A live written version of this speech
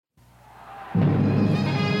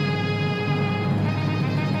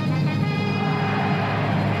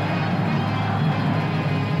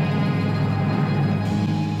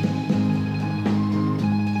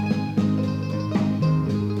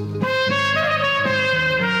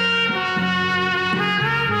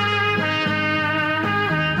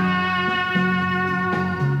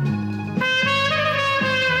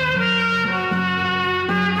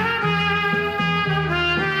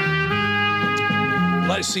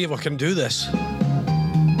see if I can do this.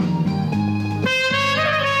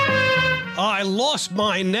 I lost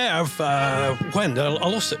my nerve when I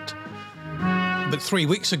lost it. About 3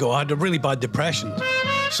 weeks ago, I had a really bad depression.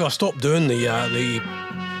 So I stopped doing the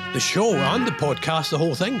show and the podcast, the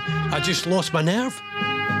whole thing. I just lost my nerve.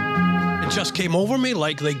 It just came over me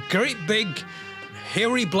like the great big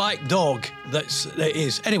hairy black dog that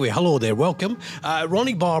is. Anyway, hello there, welcome.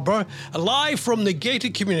 Ronnie Barbour, live from the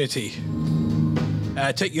gated community.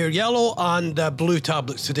 Take your yellow and blue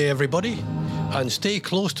tablets today, everybody, and stay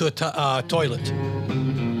close to a toilet.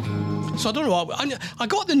 So I don't know, I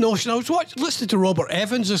got the notion, I was listening to Robert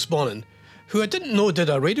Evans this morning, who I didn't know did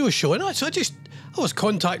a radio show, and so I was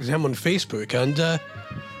contacting him on Facebook,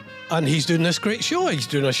 and he's doing this great show. He's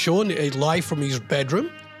doing a show live from his bedroom,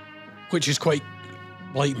 which is quite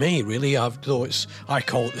like me, really. I call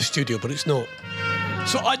it the studio, but it's not.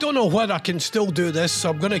 So I don't know whether I can still do this, so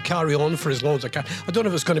I'm going to carry on for as long as I can. I don't know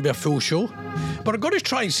if it's going to be a full show, but I'm going to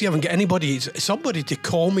try and see if I can get somebody to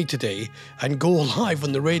call me today and go live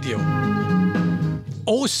on the radio.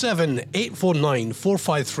 07849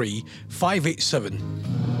 453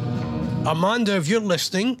 587. Amanda, if you're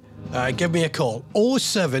listening, give me a call.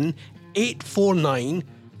 07849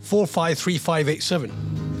 453 587.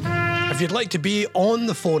 If you'd like to be on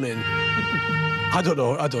the phone in. I don't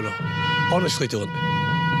know. Honestly don't.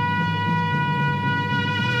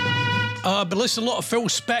 But listen, a lot of Phil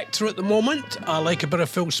Spector at the moment. I like a bit of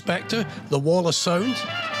Phil Spector, The Wall of Sound.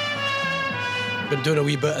 Been doing a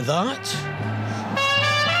wee bit of that.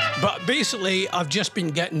 But basically, I've just been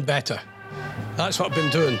getting better. That's what I've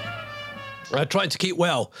been doing. I tried to keep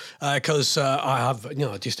well because I have,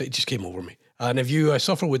 it just came over me. And if you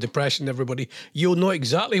suffer with depression, everybody, you'll know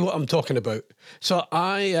exactly what I'm talking about. So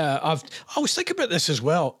I was thinking about this as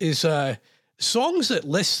well, is songs that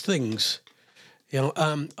list things.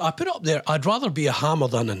 I put up there, I'd rather be a hammer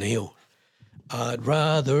than a nail. I'd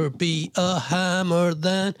rather be a hammer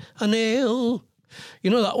than a nail.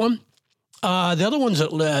 You know that one? The other one's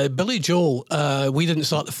that Billy Joel, We Didn't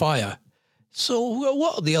Start the Fire. So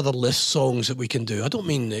what are the other list songs that we can do? I don't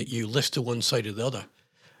mean that you list to one side or the other.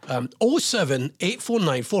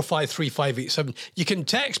 07849 453 587. You can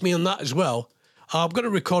text me on that as well. I'm going to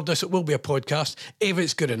record this. It will be a podcast if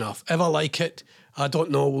it's good enough. If I like it, I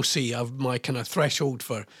don't know. We'll see. My kind of threshold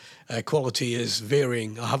for quality is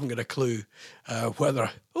varying. I haven't got a clue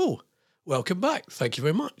whether... Oh, welcome back. Thank you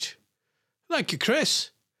very much. Thank you,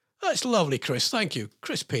 Chris. That's lovely, Chris. Thank you.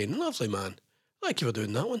 Chris Payne, lovely man. Thank you for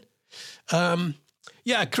doing that one.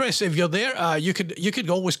 Yeah, Chris, if you're there, you could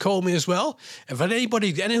always call me as well. If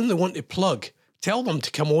anything they want to plug, tell them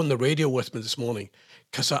to come on the radio with me this morning,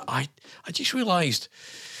 because I just realised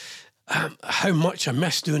how much I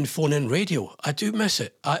miss doing phone-in radio. I do miss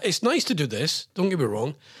it. It's nice to do this, don't get me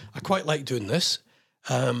wrong. I quite like doing this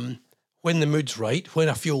when the mood's right, when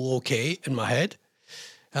I feel okay in my head.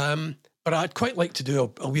 But I'd quite like to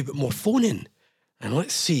do a wee bit more phone-in, and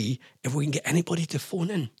let's see if we can get anybody to phone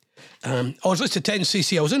in. I was listening to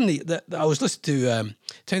 10cc. I was listening to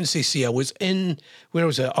 10cc. I was in, where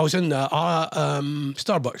was it? I was in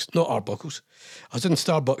Starbucks, not Arbuckles. I was in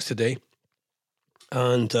Starbucks today,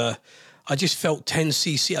 and I just felt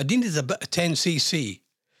 10cc. I needed a bit of 10cc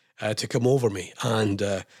to come over me, and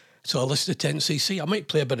so I listened to 10cc. I might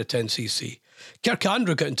play a bit of 10cc. Kirk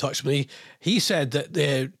Andrew got in touch with me. He said that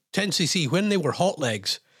the 10cc, when they were Hot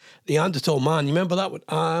Legs, Neanderthal Man, you remember that one?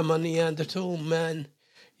 I'm a Neanderthal man.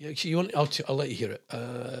 I'll let you hear it.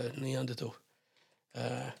 Neanderthal.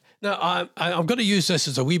 Now, I'm going to use this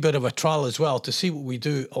as a wee bit of a trial as well to see what we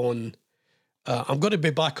do on... I'm going to be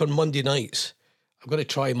back on Monday nights. I'm going to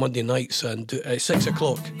try Monday nights and do it at 6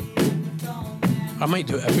 o'clock. I might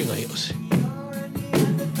do it every night.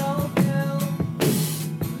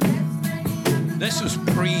 This was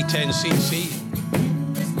pre-10cc.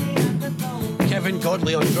 Kevin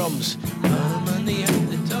Godley on drums. I'm a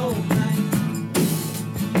Neanderthal man.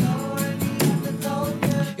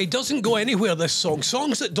 It doesn't go anywhere, this song.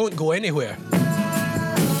 Songs that don't go anywhere.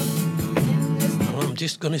 I'm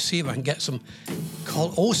just going to see if I can get some.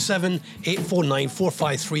 Call 07849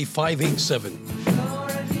 453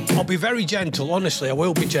 587. I'll be very gentle, honestly, I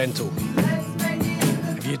will be gentle.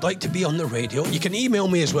 If you'd like to be on the radio, you can email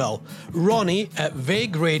me as well.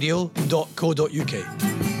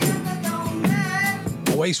 Ronnie@vagueradio.co.uk.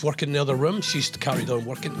 My wife's working in the other room. She's carried on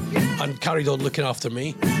working and carried on looking after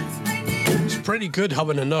me. It's pretty good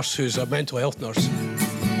having a nurse who's a mental health nurse.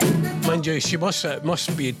 Mind you, she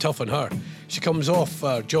must be tough on her. She comes off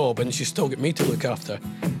her job and she's still got me to look after.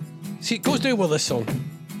 See, it goes down with this song.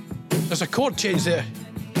 There's a chord change there.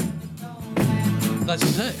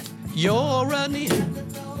 That's it. You're a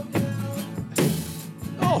Neanderthal.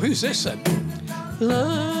 who's this then?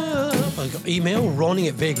 Love. I got email,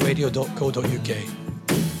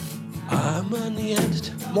 ronnie@vagueradio.co.uk. I'm on the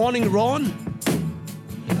end. Morning, Ron.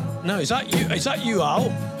 No, is that you? Is that you,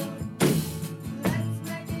 Al?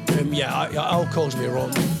 Yeah, Al calls me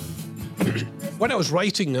Ron. When I was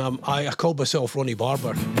writing, I called myself Ronnie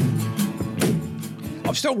Barbour.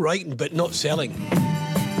 I'm still writing, but not selling.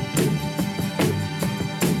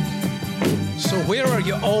 So where are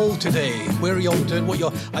you all today? Where are you all doing?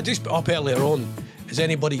 I just put up earlier on. Is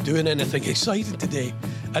anybody doing anything exciting today?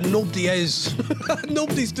 And nobody is.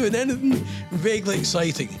 Nobody's doing anything vaguely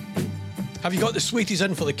exciting. Have you got the sweeties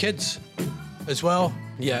in for the kids as well?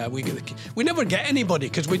 Yeah, we never get anybody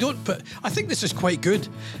because we don't put. I think this is quite good.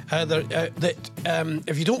 That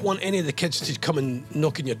if you don't want any of the kids to come and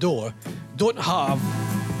knock on your door, don't have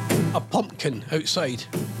a pumpkin outside.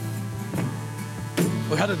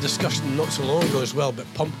 We had a discussion not so long ago as well about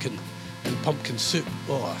pumpkin and pumpkin soup.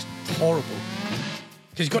 Oh, it's horrible.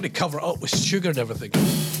 Because you've got to cover it up with sugar and everything.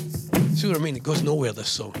 See what I mean? It goes nowhere, this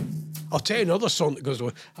song. I'll tell you another song that goes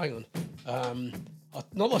nowhere. Hang on.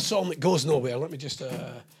 Another song that goes nowhere. Let me just...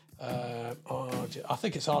 I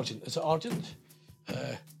think it's Argent. Is it Argent?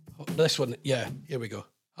 This one. Yeah, here we go.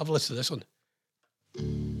 Have a listen to this one.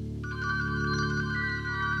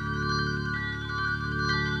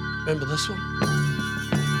 Remember this one?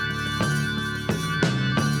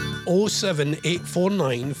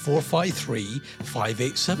 07849 453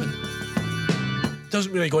 587.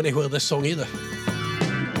 Doesn't really go anywhere, this song either.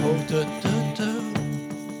 Oh, da, da, da.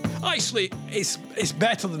 Actually, it's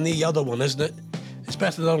better than the other one, isn't it? It's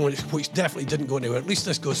better than the other one, which definitely didn't go anywhere. At least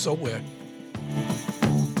this goes somewhere.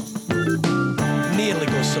 Nearly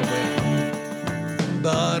goes somewhere.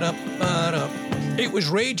 Ba-da-ba-da. It was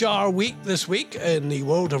Radar Week this week in the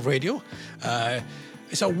world of radio.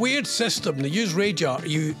 It's a weird system. They use Radar.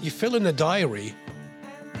 You fill in a diary.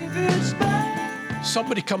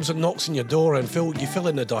 Somebody comes and knocks on your door and you fill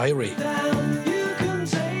in a diary.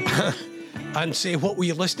 And say, what were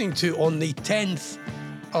you listening to on the 10th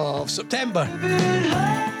of September?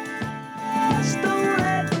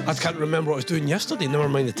 I can't remember what I was doing yesterday. Never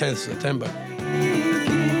mind the 10th of September.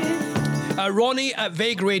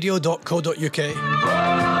 Ronnie@vagueradio.co.uk.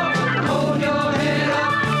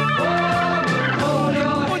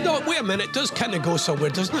 Oh, no, wait a minute. It does kind of go somewhere,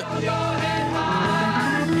 doesn't it? Oh,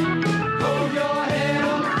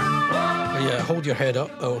 yeah, hold your head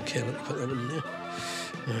up. Okay, let me put that in there.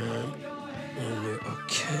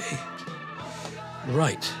 Okay.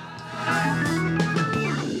 Right.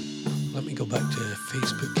 Let me go back to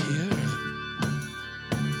Facebook here.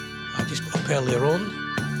 I just put up earlier on.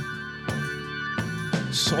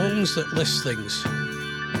 Songs that list things.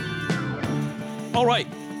 All right.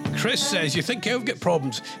 Chris says, you think I've got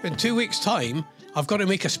problems? In 2 weeks' time, I've got to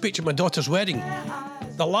make a speech at my daughter's wedding.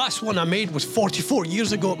 The last one I made was 44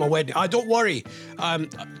 years ago at my wedding. Don't worry,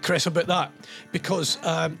 Chris, about that. Because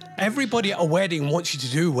everybody at a wedding wants you to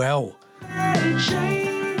do well.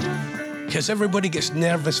 Because everybody gets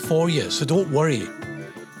nervous for you, so don't worry.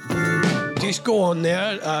 Just go on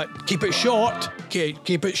there, keep it short.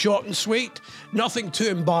 Keep it short and sweet. Nothing too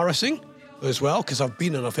embarrassing as well, because I've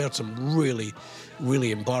been and I've heard some really,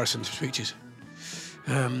 really embarrassing speeches.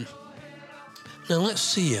 Now, let's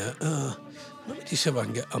see. Let me just see if I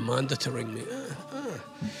can get Amanda to ring me.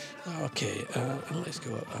 Okay, let's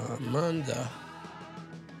go. Amanda.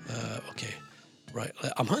 Okay, right.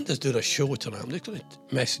 Amanda's doing a show tonight. I'm just going to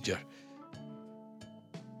message her.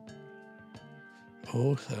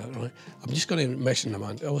 Oh, right. I'm just going to mention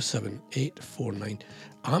Amanda. 07849.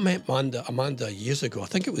 I met Amanda years ago. I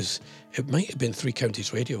think it might have been Three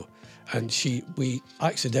Counties Radio, and we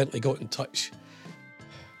accidentally got in touch.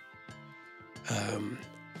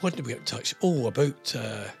 When did we get in touch? Oh, about,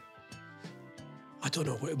 I don't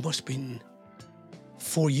know, it must have been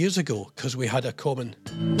 4 years ago, because we had a common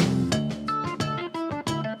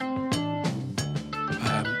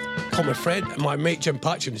friend. My mate Jim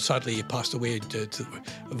Patchen, sadly he passed away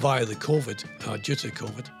via the COVID, due to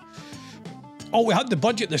COVID. Oh, we had the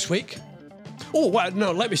budget this week. Oh, well,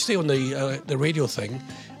 no, let me stay on the radio thing.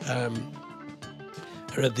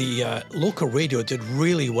 The local radio did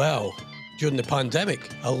really well during the pandemic.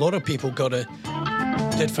 A lot of people did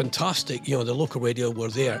fantastic. You know, the local radio were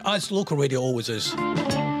there, as local radio always is.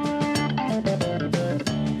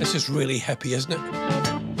 This is really hippie, isn't it?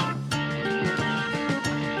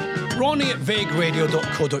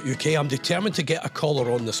 Ronnie@vagueradio.co.uk. I'm determined to get a caller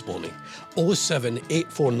on this morning.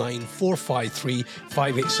 07849 453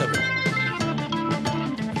 587.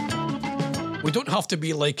 We don't have to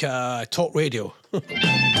be like talk radio.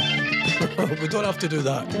 We don't have to do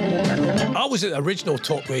that. I was at the original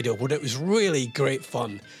talk radio where it was really great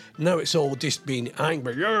fun. Now it's all just being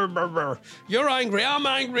angry. You're angry, I'm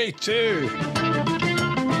angry too.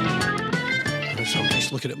 So I'm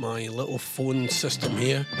just looking at my little phone system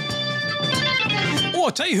here. Oh,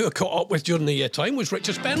 I'll tell you who I caught up with during the time was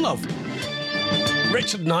Richard Spenlove.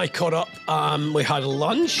 Richard and I caught up. We had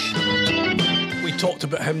lunch. We talked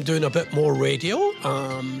about him doing a bit more radio.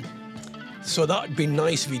 So that would be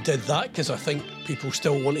nice if he did that, because I think people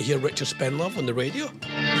still want to hear Richard Spenlove on the radio.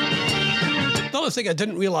 The other thing I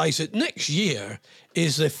didn't realise that next year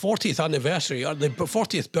is the 40th anniversary, or the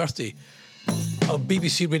 40th birthday of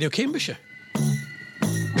BBC Radio Cambridgeshire.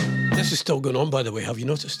 This is still going on, by the way, have you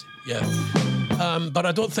noticed? Yeah. But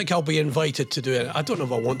I don't think I'll be invited to do it. I don't know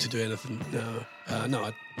if I want to do anything.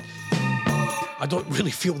 No, I don't really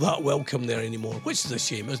feel that welcome there anymore, which is a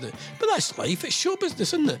shame, isn't it? But that's life. It's show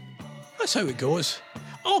business, isn't it? That's how it goes.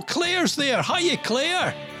 Oh, Claire's there. Hiya,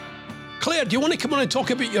 Claire. Claire, do you want to come on and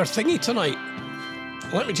talk about your thingy tonight?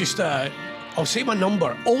 Let me just, I'll say my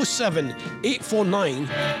number, 07849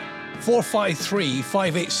 453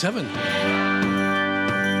 587.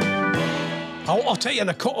 I'll tell you, and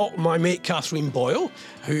I caught up with my mate Catherine Boyle,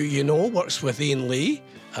 who you know works with Ian Lee,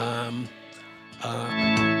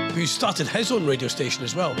 who started his own radio station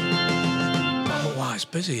as well. Oh, wow, it's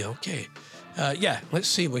busy, okay. Yeah, let's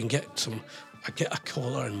see if we can get a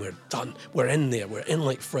caller and we're done. We're in there. We're in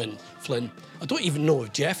like Flynn. I don't even know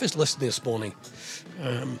if Jeff is listening this morning.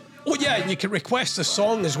 Oh, yeah, and you can request a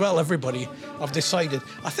song as well, everybody. I've decided.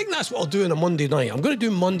 I think that's what I'll do on a Monday night. I'm going to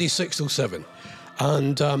do Monday 6 till 7.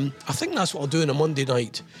 And I think that's what I'll do on a Monday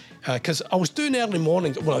night. Because I was doing early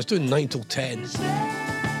mornings. Well, I was doing 9 till 10.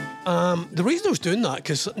 The reason I was doing that,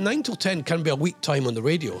 because 9 till 10 can be a weak time on the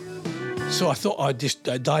radio. So I thought I'd just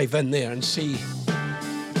dive in there and see.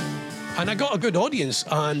 And I got a good audience,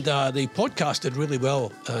 and the podcast did really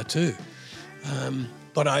well too.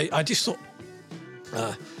 But I just thought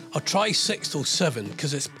I'll try 6 till 7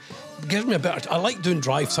 because it gives me a better. I like doing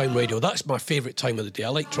drive time radio. That's my favourite time of the day. I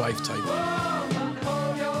like drive time.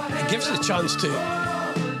 It gives us a chance to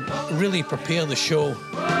really prepare the show.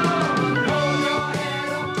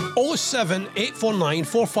 07849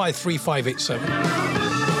 453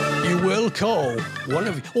 587. You will call one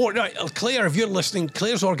of you. Oh, right, Claire, if you're listening,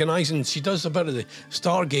 Claire's organising. She does a bit of the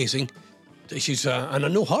stargazing. She's and I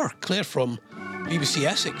know her, Claire from BBC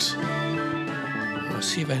Essex. I'll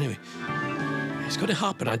see if anyway. It's going to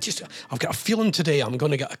happen. I've got a feeling today I'm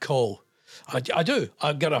going to get a call. I do.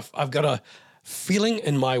 I've got a feeling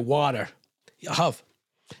in my water. I have.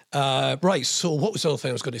 Right. So what was the other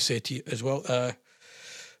thing I was going to say to you as well?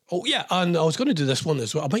 Oh, yeah, and I was going to do this one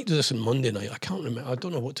as well. I might do this on Monday night. I can't remember. I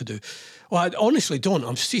don't know what to do. Well, I honestly don't.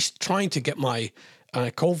 I'm just trying to get my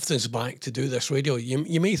confidence back to do this radio.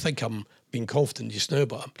 You may think I'm being confident just now,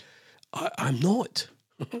 but I'm not.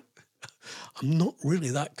 I'm not really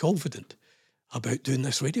that confident about doing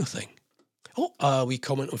this radio thing. Oh, we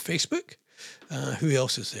comment on Facebook. Who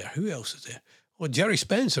else is there? Oh, Jerry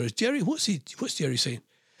Spencer. What's Jerry saying?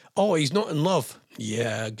 Oh, he's not in love.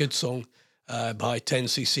 Yeah, good song. By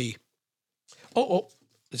 10cc. Oh,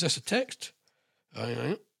 is this a text?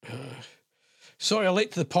 Sorry, I'm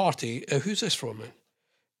late to the party. Who's this from, man?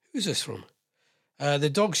 Who's this from? The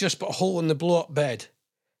dog's just put a hole in the blow-up bed.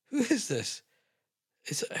 Who is this?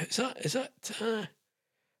 Is that?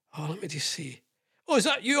 Oh, let me just see. Oh, is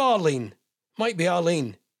that you, Arlene? Might be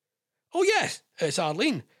Arlene. Oh, yes, it's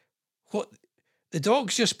Arlene. What? The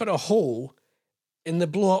dog's just put a hole in the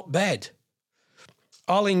blow-up bed.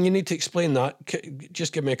 Arlene, you need to explain that.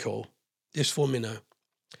 Just give me a call. Just phone me now.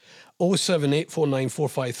 07849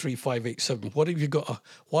 453 587. What have you got?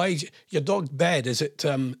 Why your dog's bed? Is it?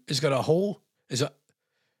 It's got a hole. Is that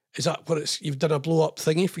what it's? You've done a blow up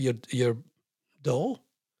thingy for your doll,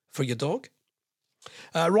 for your dog.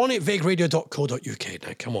 Ronnie at vagueradio.co.uk.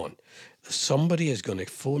 Now come on, somebody is going to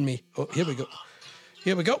phone me. Oh, here we go.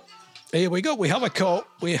 We have a call.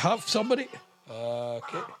 We have somebody.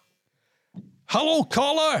 Okay. Hello,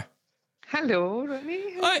 caller. Hello,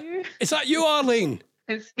 Ronnie. How are you? Is that you, Arlene?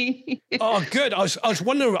 It's me. Oh, good. I was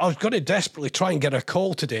wondering. I was going to desperately try and get a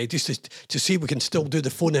call today, just to see if we can still do the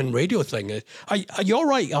phone-in radio thing. Are you all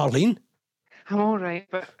right, Arlene? I'm all right,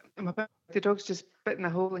 but I'm a bit. The dog's just bitten a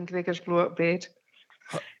hole in Gregor's blow-up bed.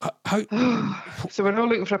 How? So we're all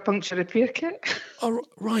looking for a puncture repair kit. Oh,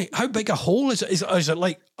 right. How big a hole is it? Is it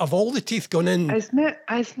like, have all the teeth gone in? Isn't it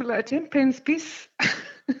like a 10-pence piece?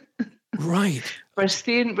 Right. We're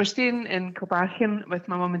staying in Kilbarchan with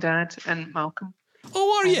my mum and dad and Malcolm.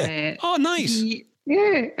 Oh, are you? Oh, nice.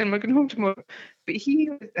 Yeah, and we're going home tomorrow. But he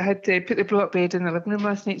had put the blow-up bed in the living room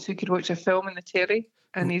last night so he could watch a film in the telly,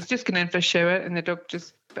 and he's just gone in for a shower, and the dog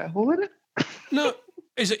just put a hole in it. No,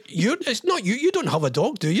 is it you? It's not you. You don't have a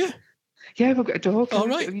dog, do you? Yeah, we've got a dog. All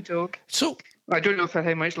right. A wee dog. So I don't know for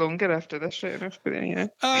how much longer after this, right enough, but yeah.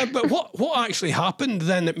 but what actually happened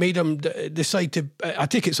then that made him decide to? I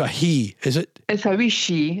think it's a he, is it? It's a wee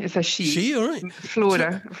she. It's a she. She, all right.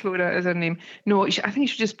 Flora. Flora is her name. No, I think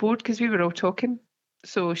she was just bored because we were all talking.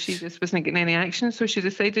 So she just wasn't getting any action. So she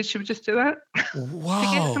decided she would just do that. Wow.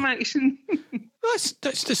 To get some action.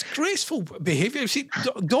 That's disgraceful behaviour. See,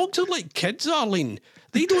 dogs are like kids, Arlene.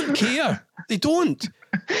 They don't care. They don't.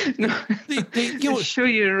 No, you know, sure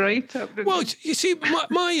you're right. Well, you see,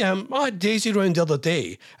 I had Daisy round the other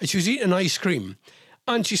day, and she was eating ice cream,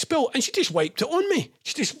 and she spilled, and she just wiped it on me.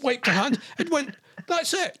 She just wiped her hand. It went.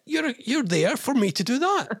 That's it. You're there for me to do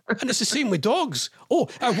that, and it's the same with dogs. Oh,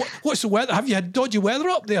 what's the weather? Have you had dodgy weather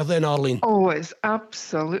up there then, Arlene? Oh, it's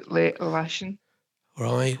absolutely lashing.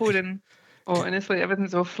 Right. Pouring. Oh, honestly,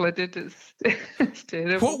 everything's all flooded. It's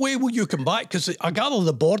terrible. What way will you come back? Because I gather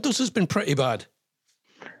the Borders has been pretty bad.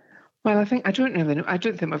 Well, I don't really know. I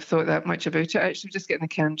don't think I've thought that much about it. Actually, just get in the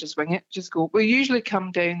car and just wing it. Just go. We usually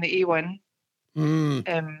come down the A1,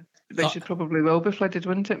 which would probably will be flooded,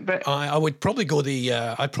 wouldn't it? But I would probably go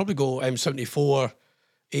I'd probably go M74,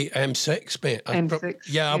 M6, mate.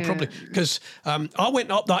 M6. I'll probably because I went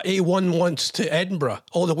up that A1 once to Edinburgh,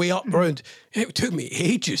 all the way up round. It took me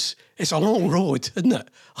ages. It's a long road, isn't it?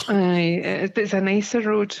 It's a nicer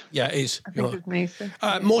road. Yeah, it is. I think it's nicer.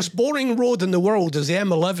 Most boring road in the world is the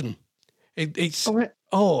M11.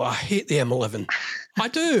 I hate the M11. I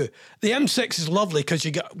do. The M6 is lovely because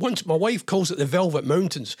you get, once my wife calls it the Velvet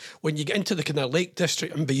Mountains, when you get into the kind of Lake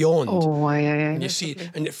District and beyond. Oh, yeah. And you see,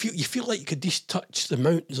 and you feel like you could just touch the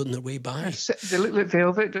mountains on the way by. They look like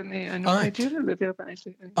velvet, don't they? I know they do look like velvet,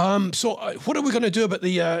 actually. So what are we going to do about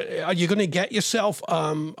the, are you going to get yourself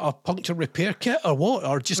a puncture repair kit or what?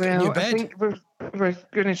 Or just get a new bed? I think we're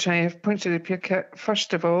going to try a puncture repair kit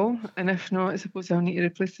first of all. And if not, I suppose I'll need to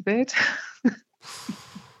replace the bed.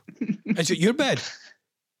 Is it your bed?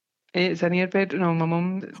 It's an airbed. No, my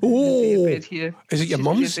mum. Oh, bed here. Is it your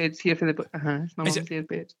mum's? Bed's here for the. It's my mum's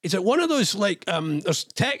airbed. Is it one of those like there's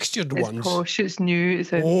textured It's ones? Posh. It's new.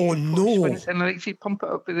 It's a no! One. It's like you pump it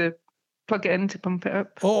up with the plug it in to pump it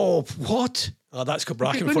up. Oh, what? Oh, that's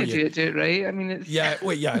Cabracking for you. Do it right. I mean, it's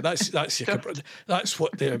that's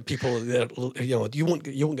what the people there. You know, you won't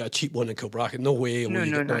get a cheap one in Cabracking. No way. No.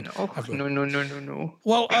 No.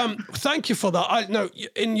 Well, thank you for that. Now,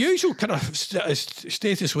 in usual kind of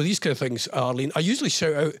status with these kind of things, Arlene, I usually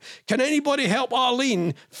shout out, "Can anybody help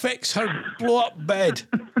Arlene fix her blow-up bed?"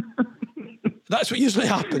 That's what usually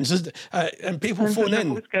happens, isn't it? And people phone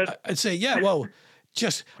in and say, "Yeah, well."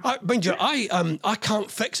 Mind you, I can't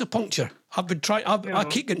fix a puncture. I've been trying. I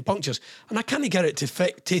keep getting punctures, and I can't get it to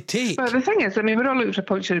take. But the thing is, I mean, we're all looking for a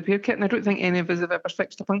puncture repair kit, and I don't think any of us have ever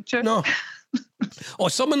fixed a puncture. No.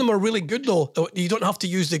 Some of them are really good though. You don't have to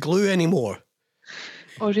use the glue anymore.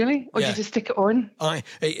 Oh, really? Or you just stick it on? Aye,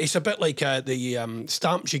 it's a bit like the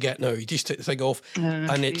stamps you get now. You just take the thing off,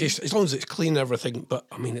 and it just, as long as it's clean and everything. But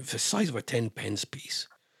I mean, it's the size of a 10p piece.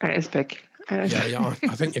 It is big. Yeah.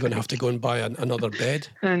 I think you're going to have to go and buy another bed.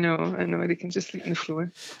 I know. They can just sleep on the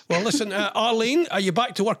floor. Well, listen, Arlene, are you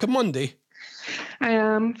back to work on Monday? I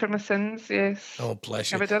am, for my sins, yes. Oh,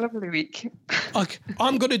 bless you. Have a lovely week.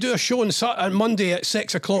 I'm going to do a show on Monday at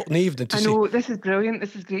 6 o'clock in the evening. I know, this is brilliant.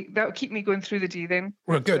 This is great. That'll keep me going through the day then.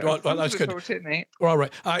 We're good. Well, that's good. We're all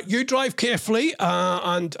right. You drive carefully,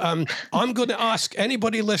 and I'm going to ask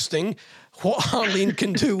anybody listening what Arlene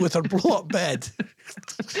can do with her blow-up bed.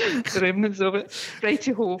 The remnants of it.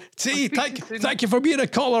 Righty-ho. See, thank you for being a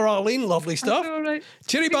caller, Arlene. Lovely stuff. All right.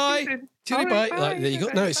 Cheery bye. Cheery bye. There you go.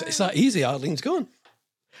 No, it's that easy. Arlene's gone.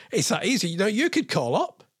 It's that easy. You know, you could call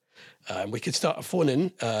up. We could start a phone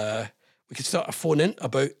in.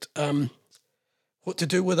 About what to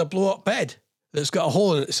do with a blow-up bed that's got a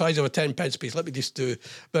hole in it the size of a 10p piece. Let me just do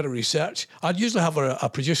a bit of research. I'd usually have a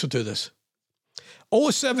producer do this.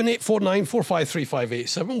 07849 453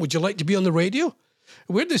 587. Would you like to be on the radio?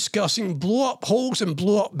 We're discussing blow-up holes and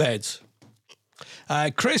blow-up beds.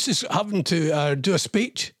 Chris is having to do a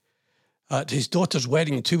speech at his daughter's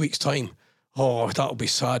wedding in 2 weeks' time. Oh, that'll be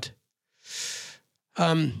sad.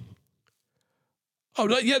 The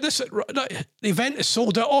event is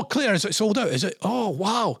sold out. Oh, Claire, is it sold out? Is it? Oh,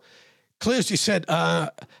 wow. Claire's just said, how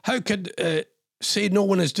could say no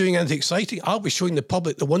one is doing anything exciting? I'll be showing the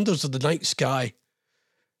public the wonders of the night sky.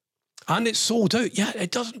 And it's sold out. Yeah,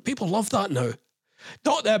 it doesn't. People love that now.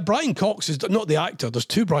 Not Brian Cox is not the actor. There's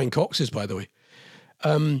two Brian Coxes, by the way.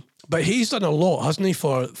 But he's done a lot, hasn't he,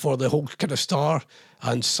 for the whole kind of star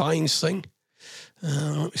and science thing.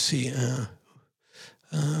 Let me see.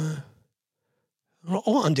 Andy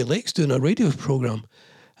Lake's doing a radio programme.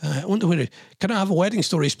 I wonder where. Can I have a wedding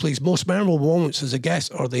stories, please? Most memorable moments as a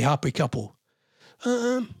guest or the happy couple?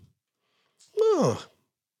 I've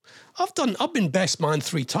been best man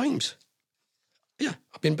 3 times. Yeah,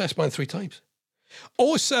 I've been best man 3 times.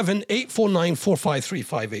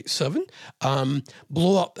 07849453587.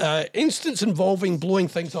 Blow up instance involving blowing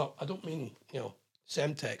things up. I don't mean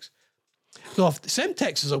Semtex. No,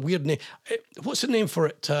 Semtex is a weird name. What's the name for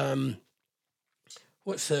it?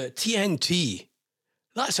 What's the TNT?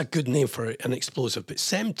 That's a good name for an explosive, but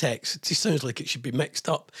Semtex, it just sounds like it should be mixed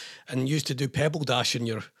up and used to do pebble dash in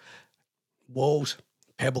your walls.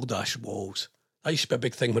 Pebble dash walls. That used to be a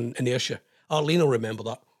big thing when inertia. Arlene will remember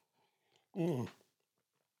that.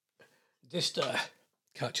 Just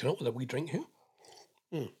catching up with a wee drink here.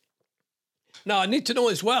 Now, I need to know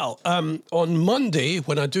as well, on Monday,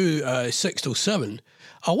 when I do 6 till 7,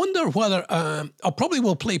 I wonder whether I probably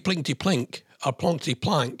will play Plinkety Plink, or Plonkety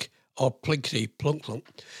Plank, or Plinkety Plunk Plunk.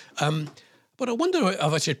 But I wonder if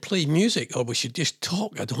I should play music or we should just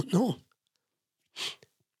talk. I don't know.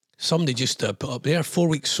 Somebody just put up there, 4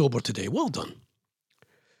 weeks sober today. Well done.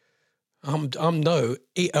 I'm now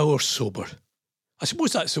 8 hours sober. I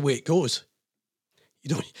suppose that's the way it goes.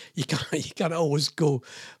 You can't always go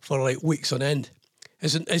for like weeks on end.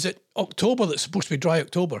 Is it October that's supposed to be dry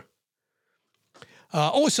October?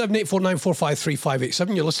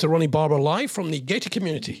 07849453587. You're listening to Ronnie Barbour live from the gated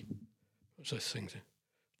community. What's this thing?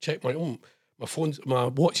 Check my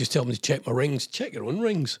watch is telling me to check my rings. Check your own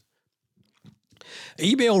rings.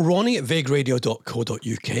 Email Ronnie at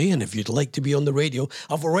vagueradio.co.uk, and if you'd like to be on the radio,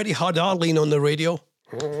 I've already had Arlene on the radio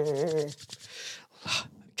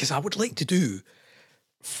because I would like to do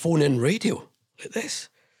phone-in radio like this.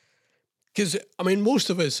 Because I mean, most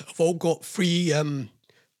of us have all got free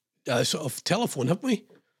sort of telephone, haven't we?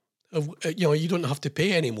 You don't have to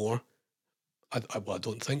pay anymore. I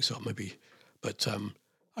don't think so, maybe, but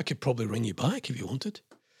I could probably ring you back if you wanted.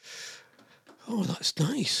 Oh, that's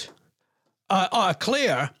nice.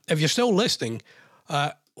 Claire, if you're still listening,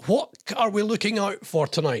 what are we looking out for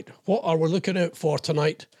tonight? What are we looking out for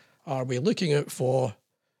tonight? Are we looking out for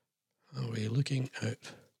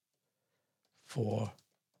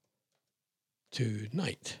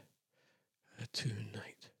tonight?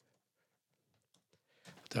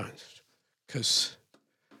 Because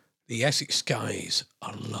the Essex skies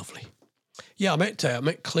are lovely. Yeah, I met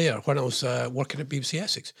Claire when I was working at BBC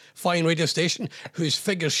Essex. Fine radio station, whose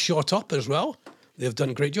figures shot up as well. They've done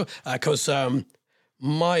a great job. Because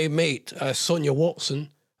my mate, Sonia Watson,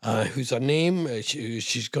 who's her name,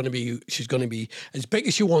 she's going to be as big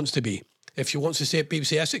as she wants to be. If she wants to stay at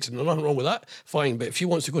BBC Essex, and there's nothing wrong with that, fine. But if she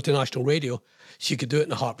wants to go to national radio, she could do it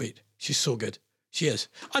in a heartbeat. She's so good. She is.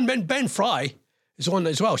 And Ben Fry is on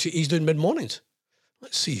as well. He's doing mid-mornings.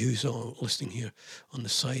 Let's see who's listening here on the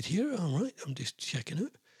side here. All right, I'm just checking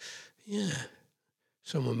out. Yeah,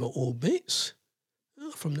 some of my old mates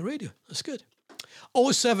from the radio. That's good.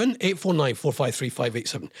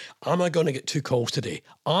 07849453587. Am I going to get 2 calls today?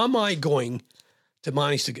 Am I going to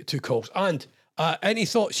manage to get 2 calls? And any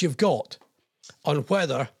thoughts you've got on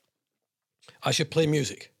whether I should play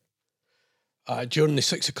music during the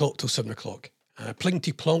 6 o'clock till 7 o'clock?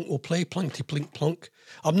 Plinkety Plonk will play. Plinkety Plink Plonk.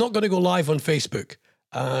 I'm not going to go live on Facebook.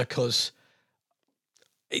 Because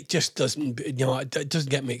it just doesn't, it doesn't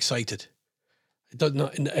get me excited. It does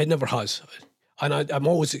not. It never has, and I'm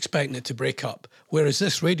always expecting it to break up. Whereas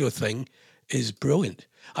this radio thing is brilliant,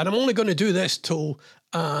 and I'm only going to do this till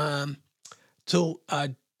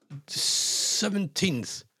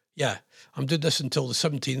 17th. Yeah, I'm doing this until the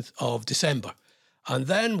 17th of December, and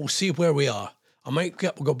then we'll see where we are. I might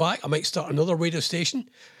go back. I might start another radio station.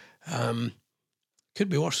 Could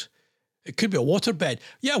be worse. It could be a waterbed.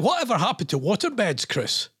 Yeah, whatever happened to waterbeds,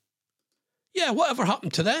 Chris? Yeah, whatever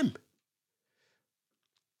happened to them?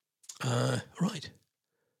 Right.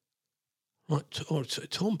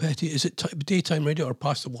 Tom Petty, is it daytime radio or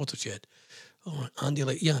past the watershed? All right, Andy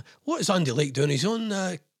Lake. Yeah, what is Andy Lake doing? He's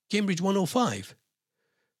on Cambridge 105.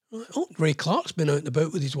 Right. Oh, Ray Clark's been out and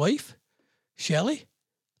about with his wife, Shelley.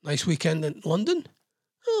 Nice weekend in London.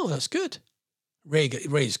 Oh, that's good.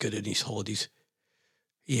 Ray's good in his holidays.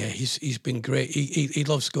 Yeah, he's been great. He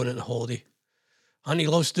loves going on a holiday. And he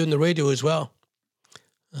loves doing the radio as well.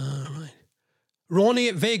 Right. Ronnie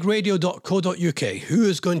at vagueradio.co.uk. Who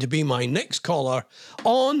is going to be my next caller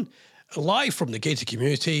on live from the gated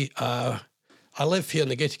community? I live here in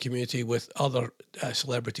the gated community with other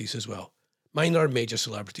celebrities as well. Minor and major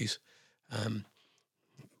celebrities.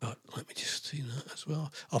 But let me just seen that as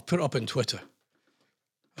well. I'll put it up on Twitter.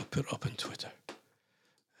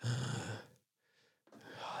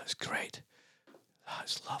 That's great.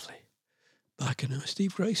 That's lovely. Back in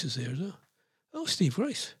Steve Rice is there as well. Oh, Steve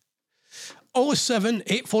Rice. 07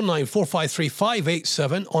 849 453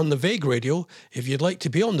 587 on the Vague Radio. If you'd like to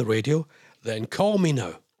be on the radio, then call me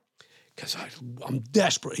now. Because I'm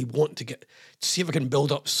desperately want to see if I can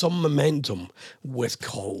build up some momentum with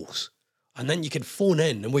calls. And then you can phone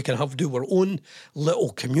in and we can do our own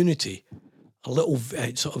little community, a little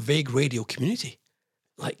sort of Vague Radio community.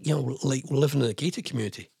 Like we're living in a gated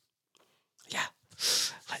community. Yeah,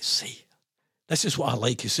 let's see. This is what I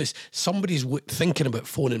like. Is this somebody's thinking about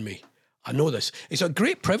phoning me? I know this. It's a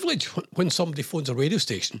great privilege when somebody phones a radio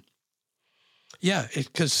station. Yeah,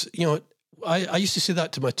 because I used to say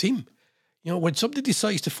that to my team. When somebody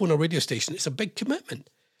decides to phone a radio station, it's a big commitment,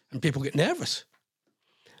 and people get nervous.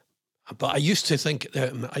 But I used to think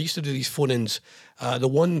I used to do these phone-ins, the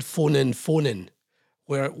one phone-in,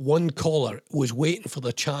 where one caller was waiting for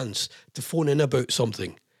the chance to phone in about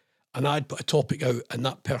something, and I'd put a topic out, and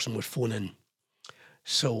that person would phone in.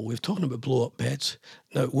 So we're talking about blow-up beds.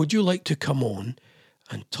 Now, would you like to come on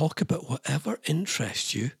and talk about whatever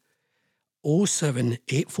interests you? 07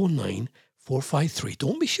 849 453.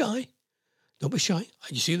 Don't be shy. Don't be shy.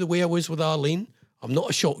 You see the way I was with Arlene? I'm not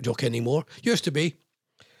a shock jock anymore. Used to be.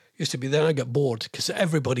 Then I got bored because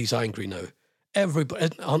everybody's angry now. Everybody,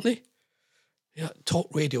 aren't they? Yeah, talk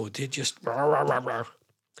radio, they just...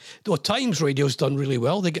 Though Times Radio's done really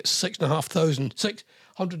well. They get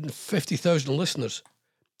 650,000 listeners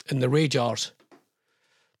in the rage hours.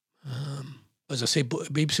 As I say,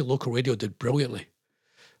 BBC Local Radio did brilliantly.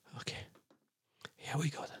 Okay, here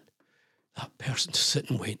we go then. That person's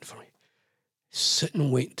sitting waiting for me.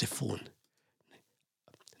 Sitting waiting to phone.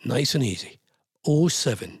 Nice and easy.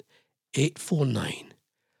 07 849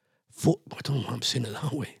 4... I don't know why I'm saying it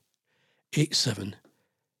that way. 07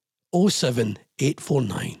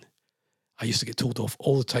 849. I used to get told off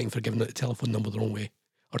all the time for giving out the telephone number the wrong way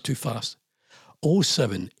or too fast.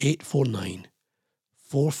 07 849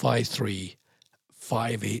 453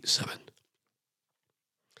 587.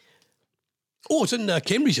 Oh, I was in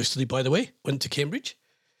Cambridge yesterday, by the way. Went to Cambridge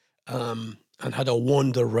and had a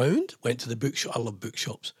wander round. Went to the bookshop. I love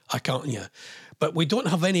bookshops. I can't, yeah. But we don't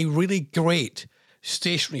have any really great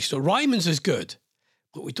stationery store. Ryman's is good,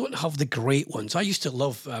 but we don't have the great ones. I used to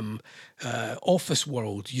love Office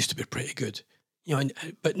World. Used to be pretty good,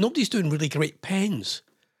 but nobody's doing really great pens,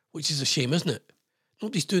 which is a shame, isn't it?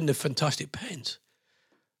 Nobody's doing the fantastic pens.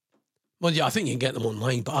 Well, yeah, I think you can get them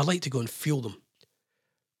online, but I like to go and feel them.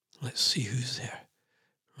 Let's see who's there.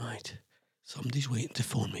 Right, somebody's waiting to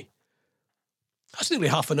phone me. That's nearly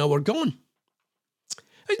half an hour gone.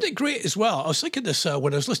 Isn't it great as well? I was thinking this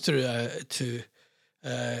when I was listening to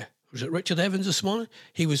was it Richard Evans this morning?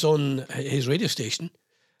 He was on his radio station.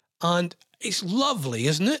 And it's lovely,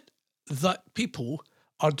 isn't it, that people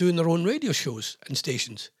are doing their own radio shows and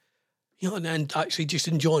stations, and actually just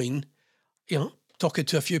enjoying, talking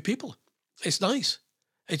to a few people. It's nice.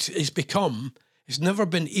 It's never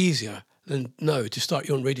been easier than now to start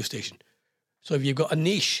your own radio station. So if you've got a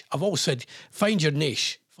niche, I've always said, find your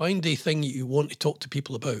niche. Find the thing you want to talk to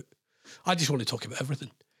people about. I just want to talk about everything.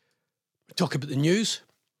 Talk about the news.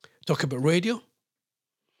 Talk about radio.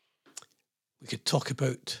 We could talk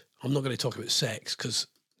about... I'm not going to talk about sex because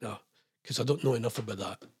I don't know enough about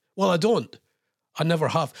that. Well, I don't. I never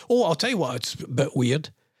have. Oh, I'll tell you what, it's a bit weird.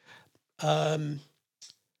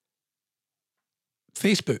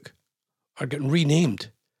 Facebook are getting renamed.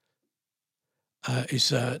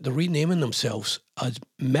 They're renaming themselves as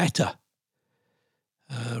Meta,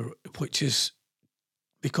 which is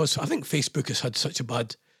because I think Facebook has had such a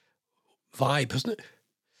bad vibe, hasn't it?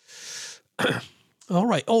 All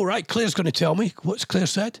right. Claire's going to tell me. What's Claire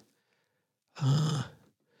said?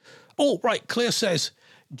 Claire says,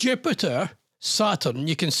 Jupiter, Saturn,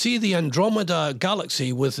 you can see the Andromeda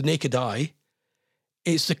galaxy with the naked eye.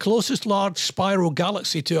 It's the closest large spiral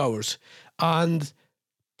galaxy to ours. And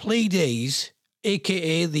Pleiades,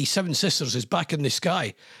 a.k.a. the Seven Sisters, is back in the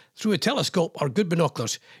sky. Through a telescope or good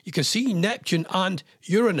binoculars, you can see Neptune and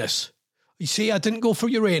Uranus. You see, I didn't go for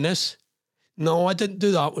Uranus. No, I didn't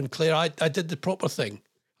do that one, Claire. I did the proper thing.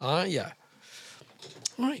 Yeah.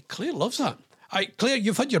 All right, Claire loves that. Claire,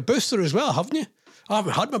 you've had your booster as well, haven't you? I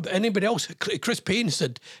haven't had anybody else. Chris Payne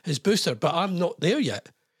said his booster, but I'm not there yet.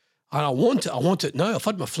 And I want it now. I've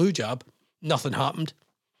had my flu jab. Nothing happened.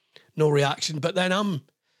 No reaction. But then I'm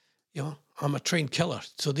a trained killer.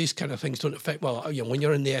 So these kind of things don't affect... Well, when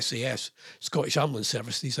you're in the SAS, Scottish Ambulance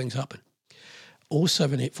Service, these things happen.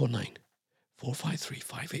 07849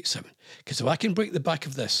 453-587. Because if I can break the back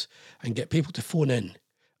of this and get people to phone in,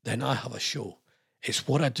 then I have a show. It's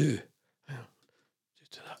what I do.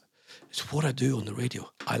 Just do that. It's what I do on the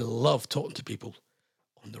radio. I love talking to people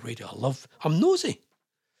on the radio. I'm nosy.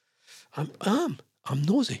 I'm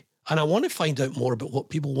nosy. And I want to find out more about what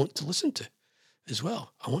people want to listen to as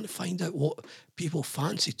well. I want to find out what people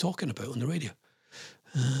fancy talking about on the radio.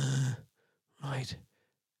 Right.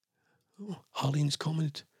 Oh, Arlene's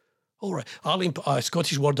commented. All right. Arlene put a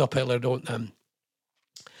Scottish word up earlier,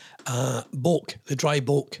 Boke, the dry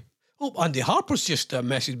boke. Oh, Andy Harper's just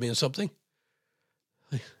messaged me on something.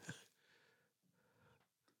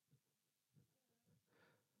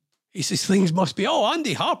 He says things must be. Oh,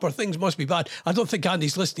 Andy Harper, things must be bad. I don't think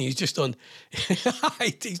Andy's listening. He's just on.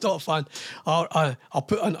 He's not a fan. I'll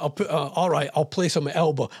put. All right. I'll play some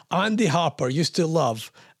Elbow. Andy Harper used to love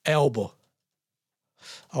Elbow.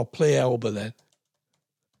 I'll play Elbow then.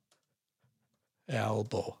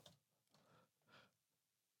 Elbow.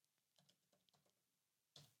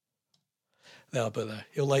 There'll be there.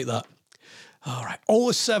 You'll like that. All right.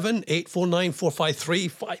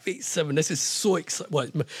 07849453587. This is so exciting. Well,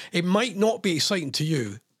 it might not be exciting to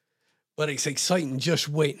you, but it's exciting just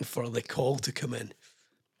waiting for the call to come in.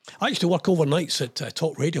 I used to work overnights at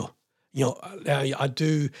Talk Radio. You know, I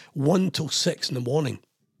do 1 till 6 in the morning.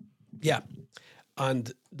 Yeah.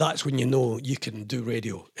 And that's when you know you can do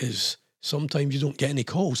radio, is sometimes you don't get any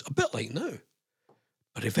calls, a bit like now.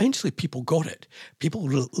 But eventually people got it. People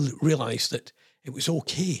realised that it was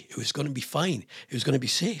okay. It was going to be fine. It was going to be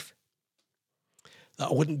safe. That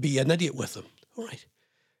I wouldn't be an idiot with them. All right.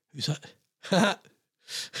 Who's that?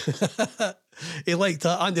 He liked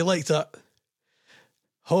that. Andy liked that.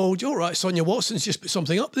 Hold you. All right. Sonia Watson's just put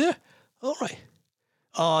something up there. All right.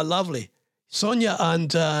 Oh, lovely. Sonia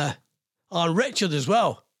and Richard as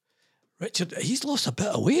well. Richard, he's lost a bit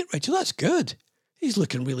of weight, Richard. That's good. He's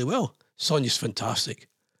looking really well. Sonia's fantastic.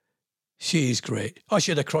 She's great. Oh, she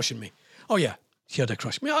had a crush on me. Oh, yeah. She had a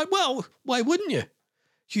crush on me. Well, why wouldn't you?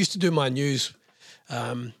 She used to do my news,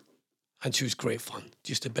 and she was great fun.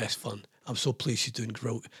 Just the best fun. I'm so pleased she's doing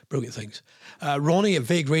brilliant things. Ronnie at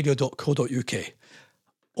vageradio.co.uk.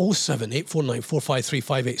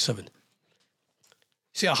 07849453587.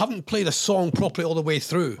 See, I haven't played a song properly all the way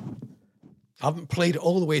through. I haven't played it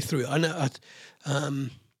all the way through. And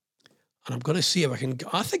I'm going to see if I can.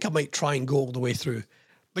 I think I might try and go all the way through.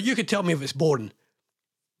 But you can tell me if it's boring.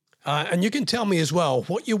 And you can tell me as well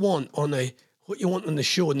what you want on the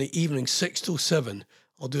show in the evening, 6 till 7.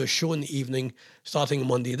 I'll do a show in the evening starting on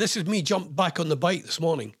Monday. This is me jump back on the bike this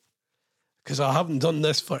morning because I haven't done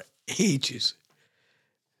this for ages.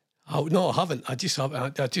 No, I haven't. I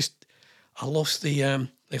lost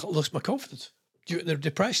lost my confidence due to the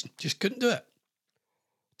depression. Just couldn't do it.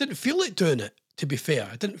 Didn't feel like doing it, to be fair.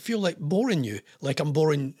 I didn't feel like boring you, like I'm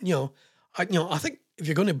boring, I think if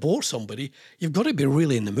you're going to bore somebody, you've got to be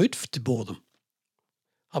really in the mood to bore them.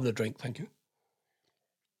 Having a drink, thank you.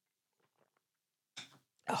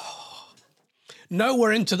 Oh. Now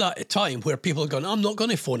we're into that time where people are going, I'm not going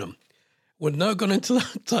to phone him. We're now going into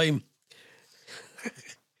that time.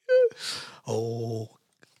 Oh,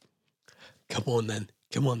 come on then.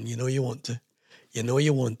 Come on, you know you want to. You know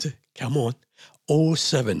you want to. Come on.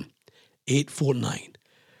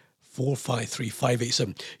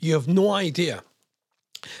 07849453587. You have no idea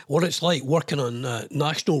what it's like working on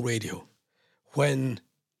national radio when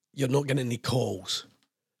you're not getting any calls.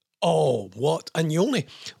 Oh, what? And we only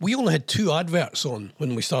had 2 adverts on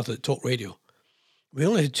when we started at Talk Radio. We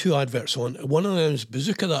only had 2 adverts on. One of them was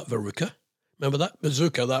Bazooka That Veruca. Remember that?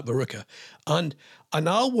 Bazooka That Veruca. And an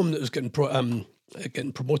album that was getting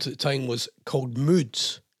promoted at the time was called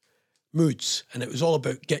Moods. And it was all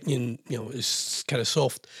about getting in, this kind of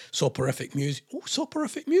soft, soporific music. Oh,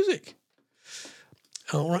 soporific music.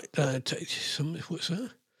 All right. What's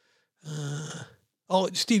that?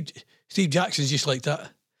 Steve Jackson's just like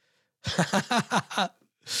that.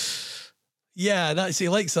 Yeah, he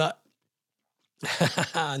likes that.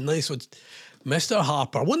 Nice one. Mr.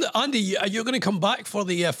 Harper. I wonder, Andy, are you going to come back for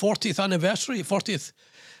the 40th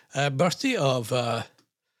birthday of...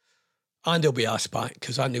 Andy will be asked back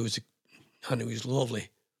because Andy was lovely.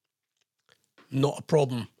 Not a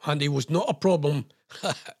problem. Andy was not a problem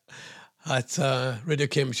at Radio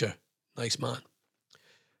Cambridgeshire. Nice man.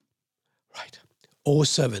 Right.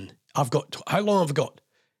 07. How long have I got?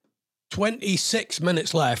 26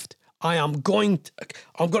 minutes left. I'm going to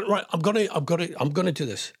do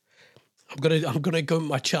this. I'm going to go with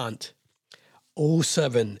my chant.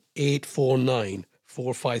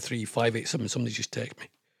 07849453587. Somebody just text me.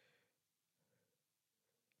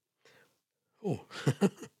 Oh.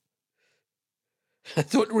 I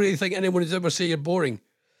don't really think anyone has ever said you're boring.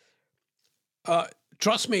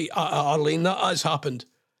 Trust me, Arlene, that has happened.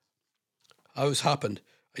 That has happened.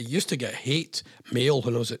 I used to get hate mail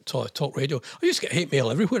when I was at talk radio. I used to get hate mail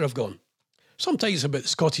everywhere I've gone. Sometimes it's about the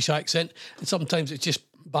Scottish accent, and sometimes it's just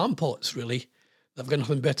bampots, really. They've got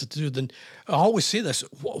nothing better to do than... I always say this,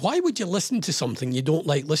 why would you listen to something you don't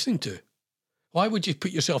like listening to? Why would you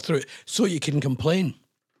put yourself through it so you can complain?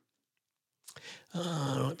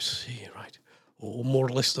 Let's see, right. Oh, more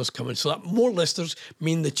listeners coming. So that more listeners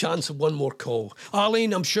mean the chance of one more call.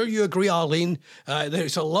 Arlene, I'm sure you agree, Arlene.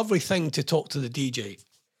 It's a lovely thing to talk to the DJ.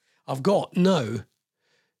 I've got now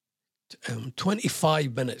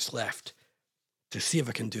 25 minutes left to see if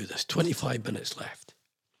I can do this. 25 minutes left.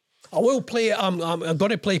 I will play, I'm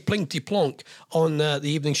going to play Plinky Plonk on the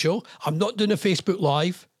evening show. I'm not doing a Facebook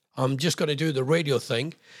Live. I'm just going to do the radio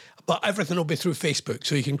thing. But everything will be through Facebook,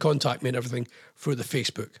 so you can contact me and everything through the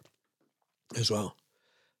Facebook as well.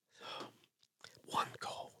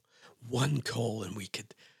 One call, and we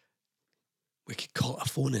could call it a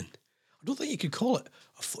phone in. I don't think you could call it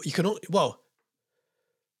a phone. You can only, well,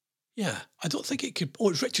 yeah, I don't think it could.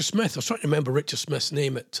 Oh, it's Richard Smith. I was trying to remember Richard Smith's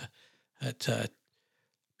name at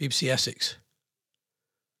BBC Essex.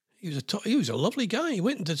 He was a lovely guy. He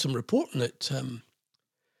went and did some reporting at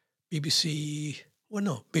BBC. Well,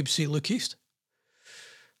 no, BBC Look East.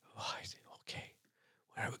 Right, okay.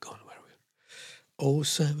 Where are we going?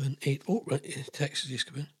 078. Oh, right, text has just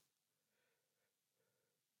come in.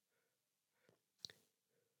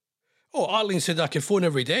 Oh, Arlene said I can phone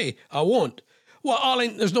every day. I won't. Well,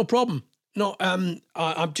 Arlene, there's no problem. No, I'm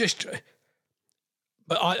just...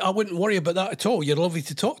 But I wouldn't worry about that at all. You're lovely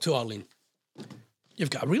to talk to, Arlene. You've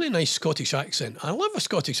got a really nice Scottish accent. I love a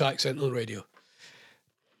Scottish accent on the radio.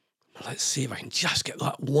 Let's see if I can just get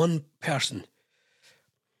that one person.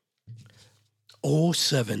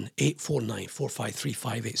 07849 453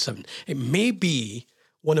 587. It may be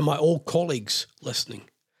one of my old colleagues listening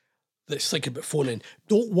that's thinking about phoning.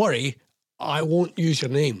 Don't worry, I won't use your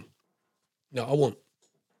name. No, I won't.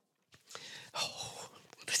 Oh,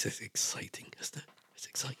 this is exciting, isn't it? It's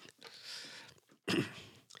exciting.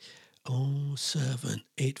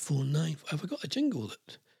 07849. Have I got a jingle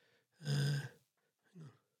that...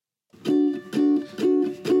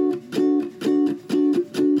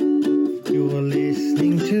 You're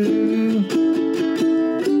listening to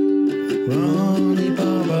Ronnie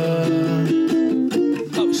Barbour.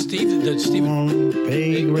 That was Steve that did Stephen.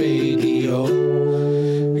 Big Radio.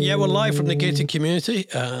 Yeah, we're live from the gated community.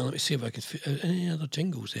 Let me see if I can fit any other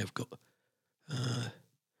jingles they've got.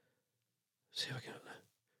 See if I can...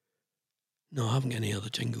 No, I haven't got any other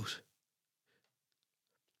jingles.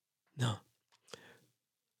 No.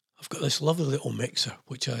 I've got this lovely little mixer,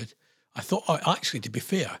 which I thought, actually, to be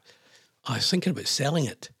fair, I was thinking about selling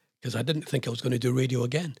it because I didn't think I was going to do radio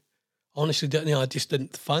again. Honestly, I just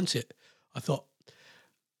didn't fancy it. I thought,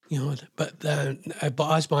 but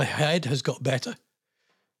as my head has got better,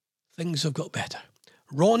 things have got better.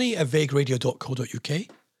 Ronnie at vagueradio.co.uk.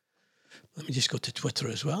 Let me just go to Twitter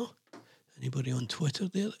as well. Anybody on Twitter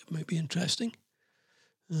there that might be interesting?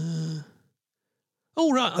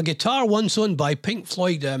 Oh, right, a guitar once owned by Pink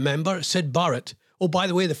Floyd member Syd Barrett. Oh, by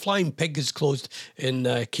the way, the Flying Pig is closed in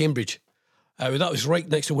Cambridge. That was right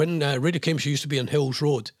next to when Radio Cambridge used to be on Hills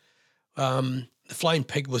Road. The Flying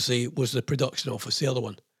Pig was the production office, the other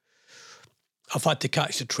one. I've had to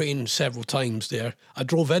catch the train several times there. I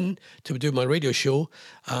drove in to do my radio show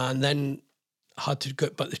and then had to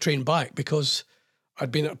get the train back because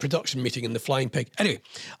I'd been at a production meeting in the Flying Pig. Anyway,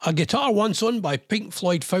 a guitar once owned by Pink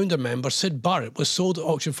Floyd founder member Syd Barrett was sold at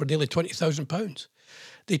auction for nearly £20,000.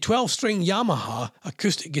 The 12-string Yamaha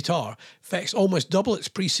acoustic guitar fetched almost double its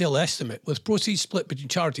pre-sale estimate, with proceeds split between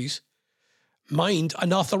charities, Mind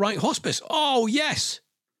and Arthur Rank Hospice. Oh, yes.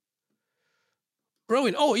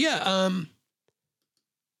 Brilliant. Oh, yeah.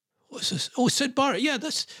 What's this? Oh, Syd Barrett. Yeah,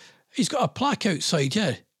 he's got a plaque outside,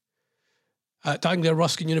 yeah. At Anglia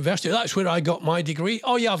Ruskin University. That's where I got my degree.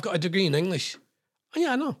 Oh, yeah, I've got a degree in English. Oh,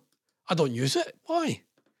 yeah, I know. I don't use it. Why?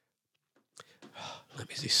 Let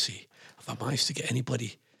me just see if I managed to get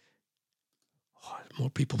anybody. Oh,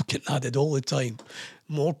 more people getting added all the time.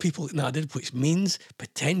 More people getting added, which means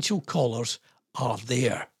potential callers are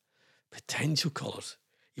there. Potential callers.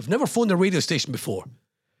 You've never phoned a radio station before.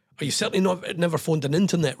 Or you certainly never phoned an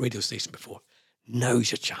internet radio station before.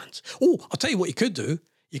 Now's your chance. Oh, I'll tell you what you could do.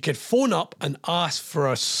 You could phone up and ask for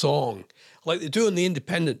a song, like they do on the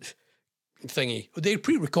independent thingy. They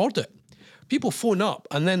pre-record it. People phone up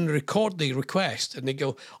and then record the request, and they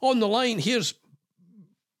go, on the line, here's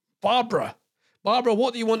Barbara. Barbara,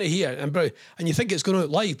 what do you want to hear? And you think it's going out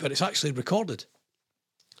live, but it's actually recorded.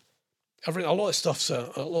 A lot of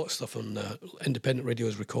stuff on independent radio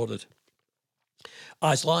is recorded.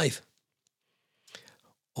 It's live.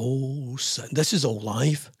 Oh, this is all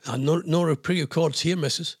live. No pre-records here,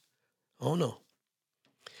 missus. Oh, no.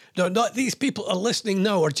 No, not these people are listening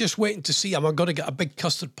now are just waiting to see am I going to get a big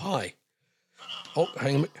custard pie. Oh,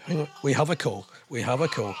 hang on. We have a call.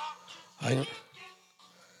 Hang on.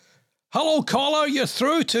 Hello, caller. You're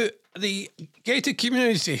through to the gated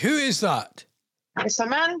community. Who is that? It's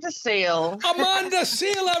Amanda Seal. Amanda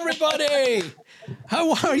Seal, everybody.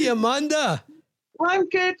 How are you, Amanda? Well, I'm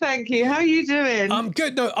good, thank you. How are you doing? I'm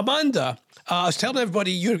good. Now, Amanda, I was telling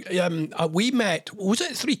everybody, we met, was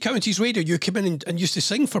it Three Counties Radio? You came in and used to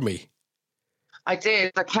sing for me. I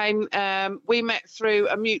did. We met through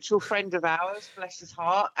a mutual friend of ours, bless his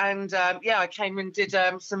heart. And I came and did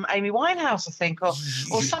some Amy Winehouse, I think, or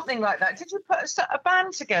something like that. Did you put a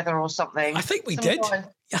band together or something? I think we did.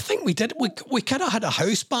 We kind of had a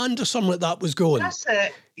house band or something like that was going. That's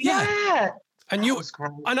it. Yeah. And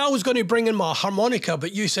I was going to bring in my harmonica,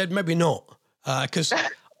 but you said maybe not, because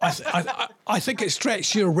I think it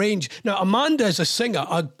stretched your range. Now, Amanda is a singer,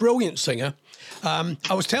 a brilliant singer.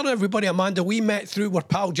 I was telling everybody, Amanda, we met through our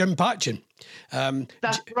pal Jim Patchen.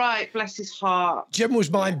 That's right, bless his heart. Jim was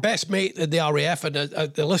my best mate at the RAF, and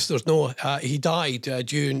the listeners know he died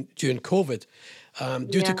during COVID.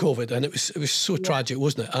 Due to COVID, and it was so tragic,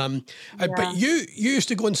 wasn't it? But you used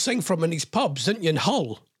to go and sing from him in his pubs, didn't you, in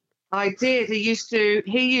Hull? I did. He used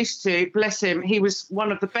to, bless him, he was one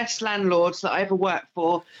of the best landlords that I ever worked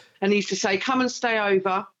for. And he used to say, come and stay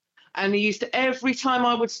over. And he used to, every time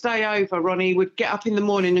I would stay over, Ronnie would get up in the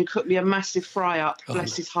morning and cook me a massive fry up,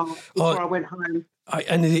 bless his heart, before I went home.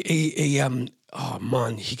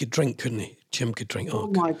 He could drink, couldn't he? Jim could drink. Oh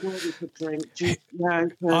my God, he could drink.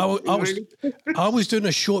 I was doing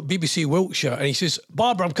a show at BBC Wiltshire, and he says,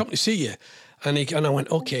 Barbour, I'm coming to see you. And I went,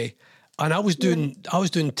 okay. And I was doing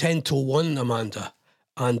 10 till 1, Amanda,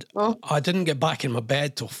 and I didn't get back in my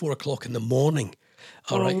bed till 4 o'clock in the morning.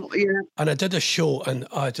 All right. Yeah. And I did a show, and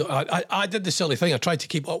I did the silly thing. I tried to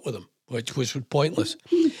keep up with him, which was pointless.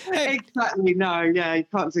 Exactly. No, yeah, you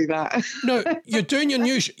can't do that. No, you're doing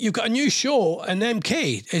you've got a new show in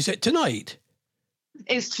MK. Is it tonight?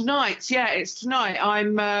 It's tonight. Yeah, it's tonight.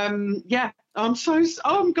 I'm so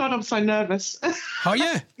nervous. Oh,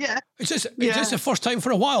 yeah? Yeah. Is this the first time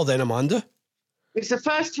for a while then, Amanda? It's the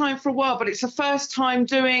first time for a while, but it's the first time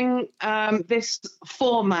doing this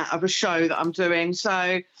format of a show that I'm doing.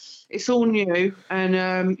 So it's all new. And,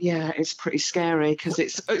 it's pretty scary because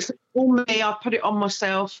it's all me. I put it on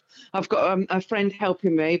myself. I've got a friend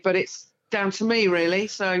helping me, but it's down to me, really.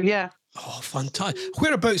 So, yeah. Oh, fantastic.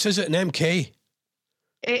 Whereabouts is it in MK?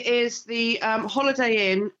 It is the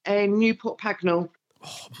Holiday Inn in Newport Pagnell.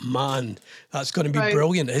 Oh, man, that's going to be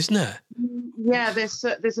brilliant, isn't it? Yeah, there's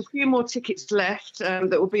a few more tickets left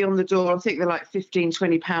that will be on the door. I think they're like £15,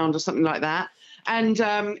 £20 or something like that. And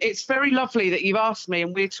it's very lovely that you've asked me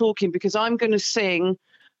and we're talking because I'm going to sing.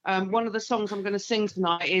 One of the songs I'm going to sing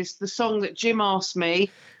tonight is the song that Jim asked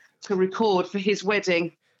me to record for his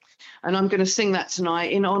wedding. And I'm going to sing that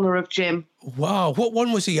tonight in honour of Jim. Wow. What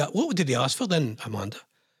one was he at? What did he ask for then, Amanda?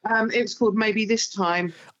 It's called Maybe This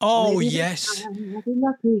Time. Oh, Maybe yes. I'll be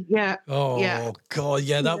lucky. Yeah. Oh, yeah. God.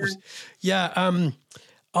 Yeah, that was... Yeah.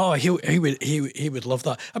 He would love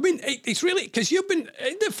that. I mean, it's really... Because you've been...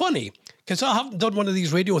 Isn't it funny? Because I haven't done one of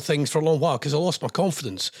these radio things for a long while because I lost my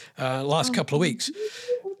confidence last couple of weeks.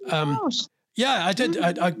 Yeah, I did.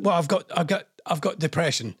 I've got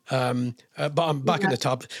depression, but I'm back in the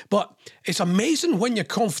tablet. But it's amazing when your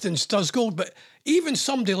confidence does go. But even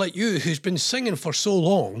somebody like you who's been singing for so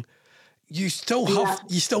long, you still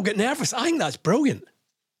get nervous. I think that's brilliant.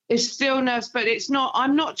 It's still nervous, but it's not.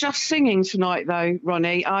 I'm not just singing tonight, though,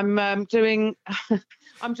 Ronnie. I'm doing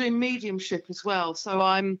mediumship as well. So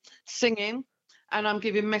I'm singing, and I'm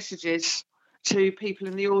giving messages to people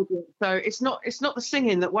in the audience. So it's not the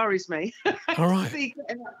singing that worries me. All right.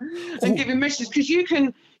 And giving messages because you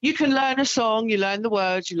can learn a song, you learn the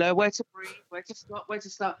words, you learn where to breathe, where to stop, where to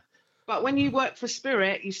start. But when you work for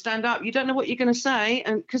spirit, you stand up, you don't know what you're going to say,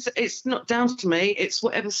 and because it's not down to me, it's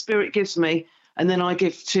whatever spirit gives me, and then I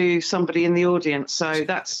give to somebody in the audience. So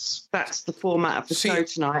that's the format of the show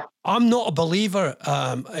tonight. I'm not a believer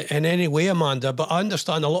in any way, Amanda, but I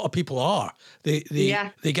understand a lot of people are. They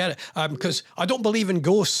get it because I don't believe in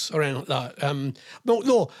ghosts or anything like that.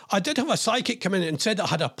 No, I did have a psychic come in and said I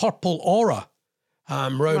had a purple aura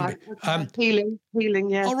round. Right, okay. Healing,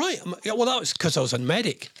 yeah. All right. Well, that was because I was a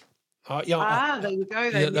medic. There you go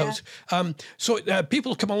then. So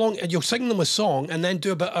people come along and you'll sing them a song and then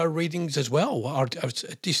do a bit of readings as well. Well,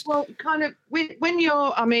 kind of when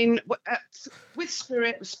you're, I mean, with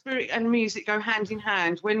spirit and music go hand in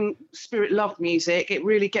hand. When spirit love music, it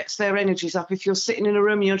really gets their energies up. If you're sitting in a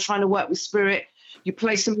room and you're trying to work with spirit, you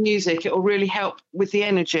play some music, it will really help with the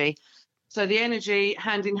energy. So the energy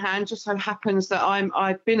hand in hand. Just so happens that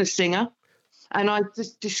I've been a singer. And I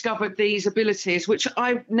just discovered these abilities, which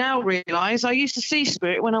I now realise I used to see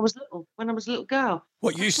spirit when I was little girl.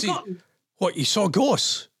 What you see? What you saw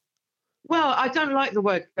ghosts? Well, I don't like the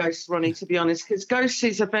word ghost, Ronnie, to be honest, because ghosts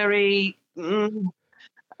is a very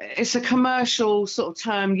it's a commercial sort of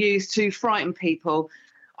term used to frighten people.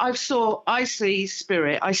 I see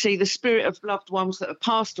spirit. I see the spirit of loved ones that have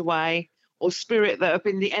passed away, or spirit that have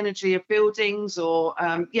been the energy of buildings, or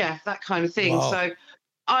that kind of thing. Wow. So.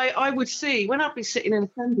 I would see, when I'd be sitting in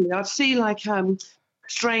assembly, I'd see like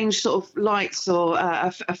strange sort of lights, or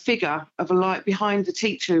a figure of a light behind the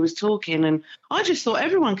teacher who was talking. And I just thought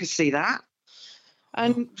everyone could see that,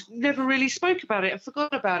 and never really spoke about it. I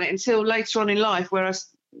forgot about it until later on in life, where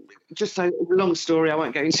just a long story, I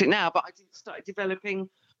won't go into it now, but I started developing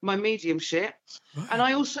my mediumship. Right. And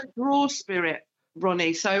I also draw spirit,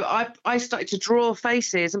 Ronnie. So I started to draw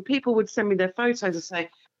faces, and people would send me their photos and say,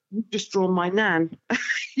 "You've just drawn my nan.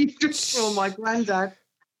 You've just drawn my granddad."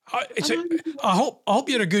 I hope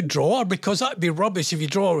you're a good drawer, because that'd be rubbish if you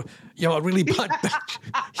draw, a really bad picture.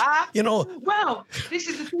 Well, this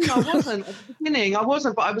is the thing. I wasn't at the beginning. I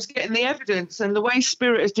wasn't, but I was getting the evidence, and the way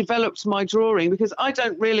spirit has developed my drawing. Because I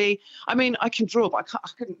don't really. I mean, I can draw, but I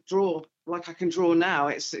couldn't draw like I can draw now.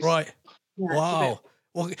 It's right. Yeah, wow.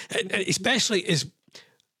 Well, especially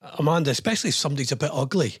Amanda, especially if somebody's a bit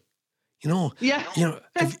ugly.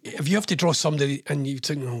 If you have to draw somebody and you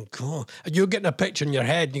think, oh God, and you're getting a picture in your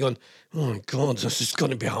head and you're going, oh my God, this is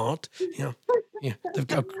going to be hard. They've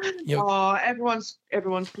got. Oh, everyone's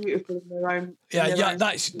beautiful in their own.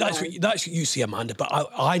 That's what you see, Amanda. But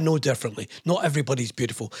I know differently. Not everybody's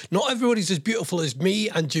beautiful. Not everybody's as beautiful as me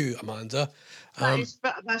and you, Amanda.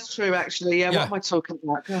 That's true, actually. Yeah. What am I talking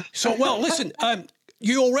about? So, listen.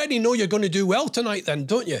 You already know you're going to do well tonight, then,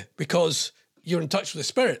 don't you? Because you're in touch with the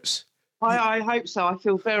spirits. I hope so. I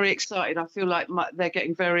feel very excited. I feel like they're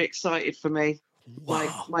getting very excited for me.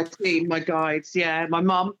 Wow. My team, my guides, my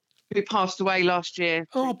mum, who passed away last year.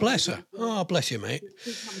 Oh, bless her. Oh, bless you, mate.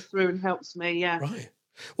 She comes through and helps me, yeah. Right.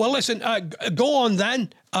 Well, listen, go on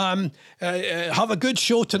then. Have a good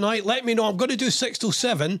show tonight. Let me know. I'm going to do 6 till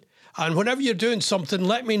 7. And whenever you're doing something,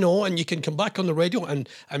 let me know, and you can come back on the radio and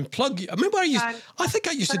plug. Remember, I think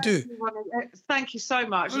I used to do. Thank you so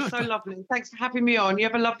much. It's so lovely. Thanks for having me on. You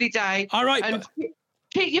have a lovely day. All right. And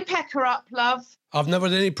keep your pecker up, love. I've never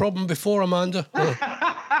had any problem before, Amanda.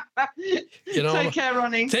 Take care,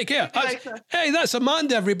 Ronnie. Take care. That's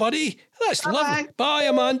Amanda, everybody. That's lovely. Bye,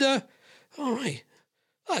 Amanda. All right.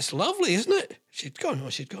 That's lovely, isn't it? She's gone.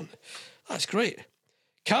 That's great.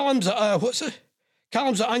 Callum's at, what's it?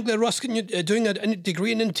 Callum's at Anglia Ruskin doing a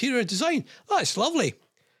degree in interior design. That's lovely.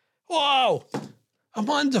 Wow.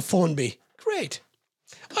 Amanda phoned me. Great.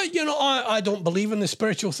 I don't believe in the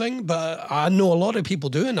spiritual thing, but I know a lot of people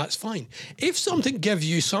do, and that's fine. If something gives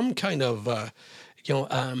you some kind of,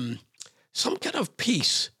 some kind of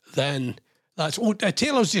peace, then that's... Oh,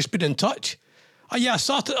 Taylor's just been in touch. I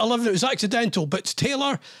started at 11. It was accidental, but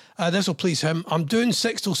Taylor, this will please him. I'm doing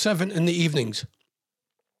 6 till 7 in the evenings.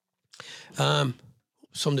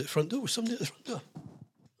 Somebody at the front door.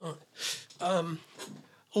 All right.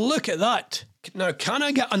 Look at that. Now, can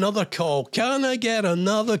I get another call?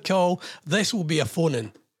 This will be a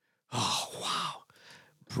phone-in. Oh, wow.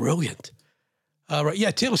 Brilliant. Right.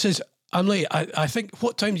 Yeah, Taylor says, I'm late. I think,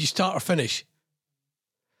 what time did you start or finish?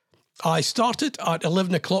 I started at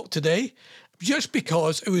 11 o'clock today, just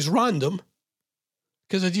because it was random,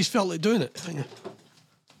 because I just felt like doing it. I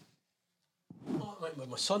went with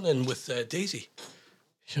my son in with Daisy.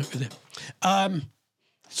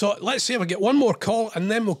 So let's see if I get one more call, and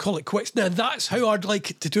then we'll call it quits. Now, that's how I'd like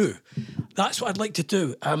it to do. That's what I'd like to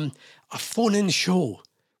do. A phone-in show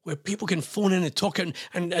where people can phone in and talk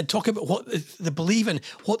about what they believe in,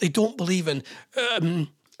 what they don't believe in,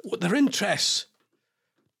 what their interests.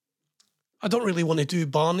 I don't really want to do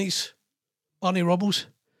Barney Rubbles.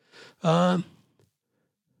 Luann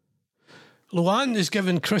is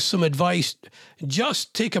giving Chris some advice.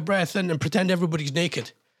 Just take a breath in and pretend everybody's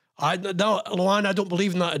naked. Luann, I don't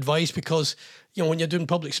believe in that advice, because, when you're doing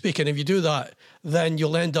public speaking, if you do that, then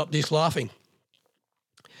you'll end up just laughing.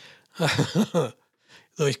 Chris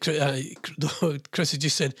has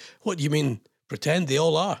just said, what do you mean pretend? They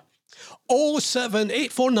all are.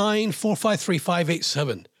 07849 453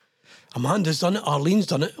 587. Amanda's done it. Arlene's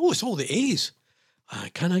done it. Oh, it's all the A's.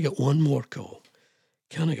 Can I get one more call?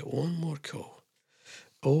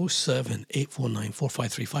 07849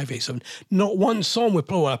 453 587. Not one song we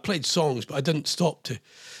played. Well, I played songs, but I didn't stop to.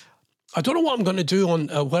 I don't know what I'm going to do on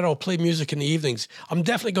where I'll play music in the evenings. I'm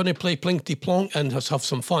definitely going to play Plinkety Plonk and have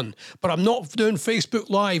some fun. But I'm not doing Facebook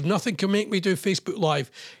Live. Nothing can make me do Facebook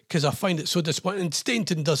Live because I find it so disappointing. And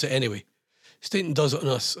Stainton does it anyway. Stainton does it on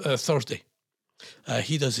a Thursday.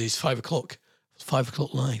 He does his 5 o'clock. 5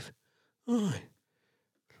 o'clock live. Oh,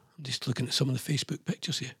 I'm just looking at some of the Facebook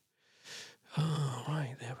pictures here. Oh,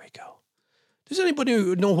 right, there we go. Does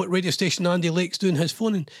anybody know what radio station Andy Lake's doing his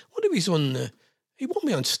phoning? What if he's on... he won't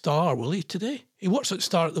be on Star, will he, today? He works at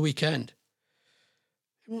Star at the weekend.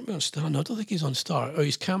 He won't be on Star. No, I don't think he's on Star. Oh,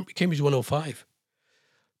 he's Cambridge 105.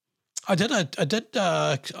 I did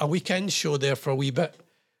a weekend show there for a wee bit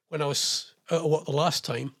when I was out of work the last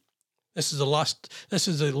time. This is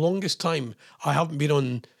the longest time I haven't been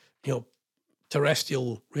on,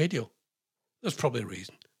 terrestrial radio. There's probably a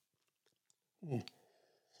reason.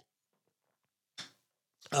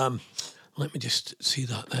 Let me just see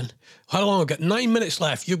that then. How long? I've got 9 minutes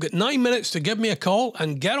left. You've got 9 minutes to give me a call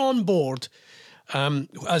and get on board.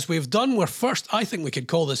 As we've done, I think we could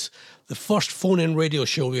call this the first phone-in radio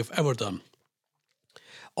show we've ever done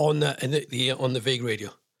on the Vague Radio.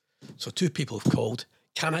 So 2 people have called.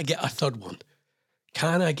 Can I get a third one?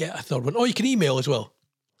 Oh, you can email as well.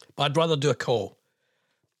 But I'd rather do a call.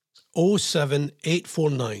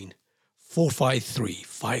 07849 453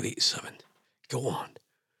 587. Go on.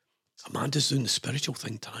 Amanda's doing the spiritual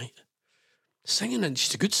thing tonight. Singing, and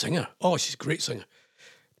she's a good singer. Oh, she's a great singer.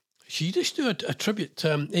 She just do a tribute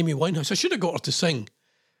to Amy Winehouse. I should have got her to sing.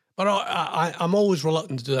 But I'm always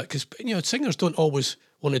reluctant to do that because, singers don't always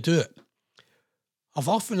want to do it. I've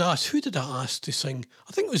often asked, who did I ask to sing?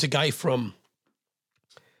 I think it was a guy from,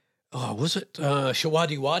 was it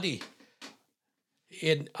Shawadi Wadi?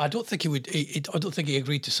 And I don't think I don't think he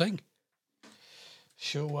agreed to sing.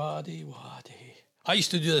 Shawadi Wadi. I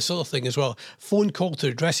used to do this other thing as well. Phone call to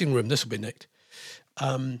the dressing room. This will be Nick.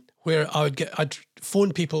 Where I'd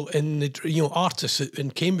phone people in the, artists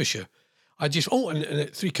in Cambridgeshire. And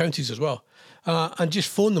 3 counties as well. And just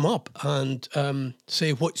phone them up and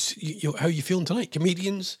say how you feeling tonight.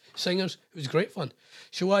 Comedians, singers. It was great fun.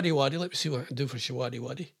 Shawadi Wadi. Let me see what I can do for Shawadi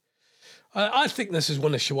Wadi. I think this is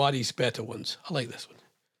one of Shawadi's better ones. I like this one.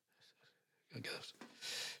 I'll get this.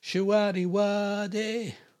 Shawadi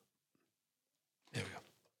Wadi. There we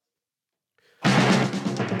go.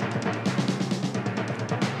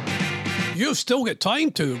 You've still got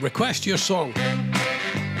time to request your song.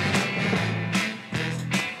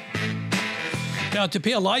 Yeah, to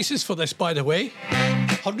pay a licence for this, by the way,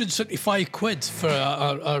 175 quid for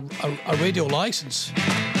a radio licence.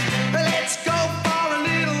 Let's go for a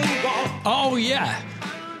little walk. Oh, yeah.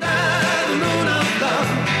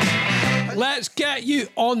 Let's get you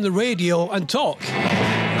on the radio and talk.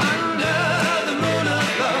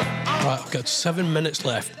 Right, I've got 7 minutes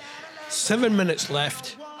left. 7 minutes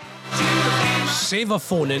left. Save a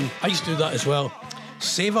phone in. I used to do that as well.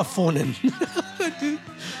 Save a phone in.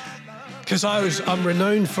 Because I'm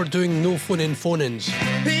renowned for doing no phone-ins.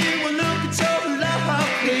 I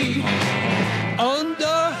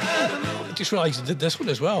just realised I did this one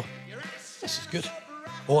as well. This is good.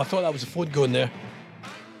 Oh, I thought that was a phone going there.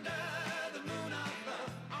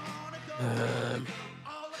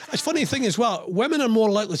 It's a funny thing as well. Women are more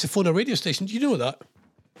likely to phone a radio station. Do you know that?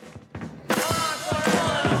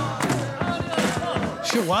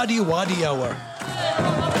 Shawadi Wadi Hour.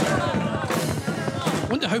 I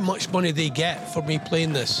wonder how much money they get for me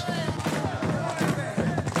playing this.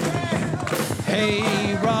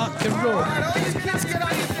 Hey, rock and roll.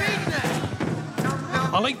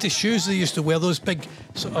 I like the shoes they used to wear, those big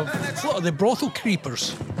sort of, what are they, brothel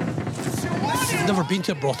creepers? I've never been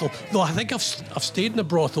to a brothel, though I think I've stayed in a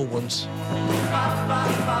brothel once.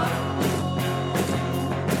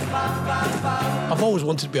 I've always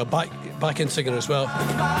wanted to be a back-end singer as well.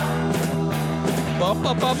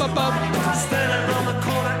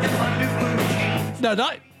 Now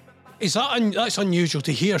that's unusual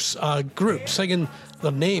to hear a group singing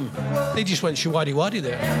their name. They just went Shawadi Wadi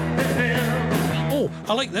there. Oh,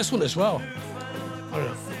 I like this one as well. I don't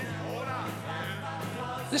know.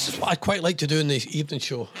 This is what I quite like to do in the evening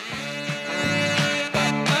show.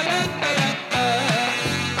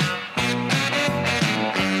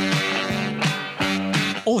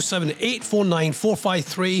 Oh, 07849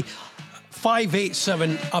 453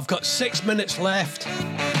 587. I've got 6 minutes left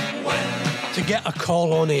to get a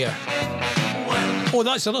call on air. Oh,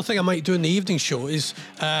 that's another thing I might do in the evening show is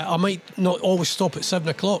I might not always stop at 7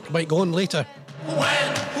 o'clock. I might go on later.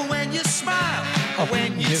 When you you smile,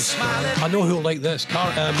 when you smile at I know who'll like this.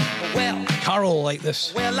 well, Carol will like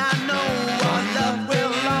this. well, I know our love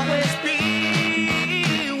will always be.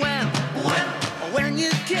 When you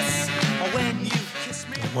kiss, when you kiss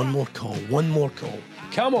me. One more call.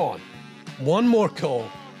 Come on. One more call.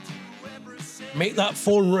 Make that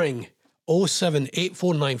phone ring.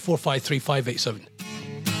 07849 453 587.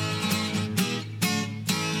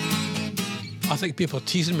 I think people are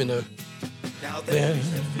teasing me now. There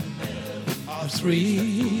are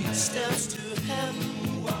 3 Steps to heaven.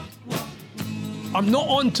 I'm not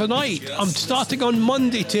on tonight. I'm starting on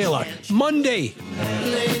Monday, Taylor. Monday,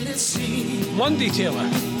 Taylor.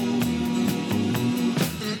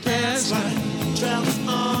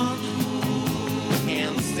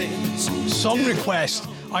 Song request.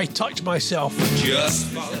 I touch myself.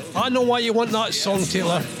 I know why you want that song,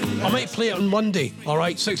 Taylor. I might play it on Monday. All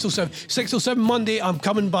right, 607. 607 Monday, I'm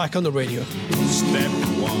coming back on the radio. Step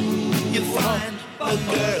 1, you find a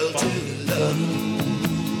girl to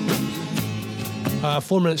love.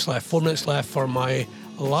 4 minutes left. 4 minutes left for my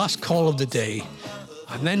last call of the day.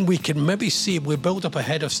 And then we can maybe see if we build up a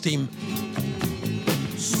head of steam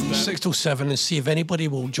 607 and see if anybody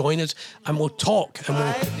will join us, and we'll talk and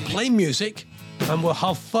we'll play music and we'll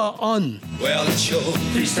have fun. Well, it's your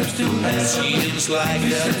 3 steps to heaven. Seems like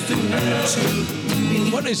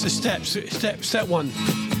What is the steps? Step 1.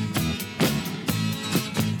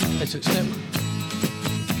 Is it step?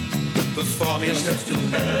 the formula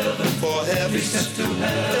for every step to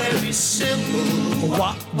heaven. Very simple.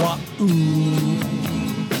 What, ooh.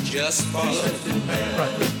 Just follow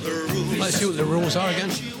Right. the rules. Let's see what the rules are again.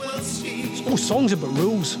 You will see Oh, songs about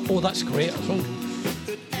rules. Oh, that's great. A song.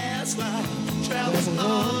 that as life travels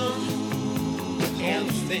on,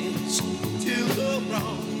 and things do go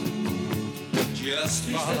wrong. Just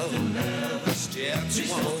follow steps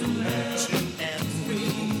 1, 2, and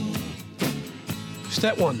 3.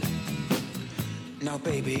 Step 1. Now,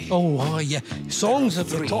 baby, Oh, yeah. Songs of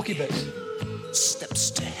the talky bits.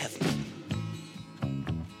 steps to heaven.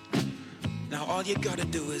 Now, all you gotta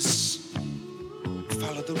do is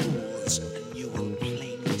follow the rules, and you will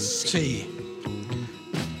plainly see See.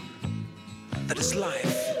 that as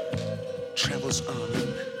life travels on,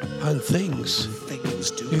 And things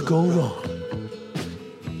things do you go wrong.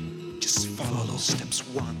 Just follow steps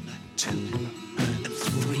 1, 2, and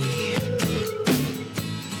 3.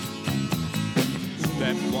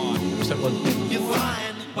 Step 1. Step 1. You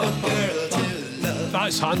find a girl to love.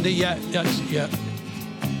 That's handy, yeah. Yeah.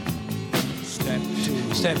 Step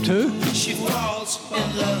 2. Step 2. She falls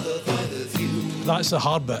in love with you. That's the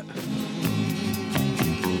hard bit.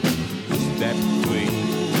 Step 3.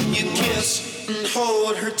 You kiss and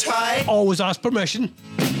hold her tight. Always ask permission.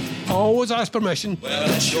 Always ask permission. Well,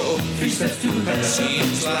 that's your 3 steps to heaven.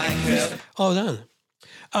 Seems like heaven. Oh, then.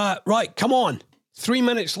 Right, come on. 3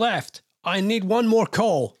 minutes left. I need one more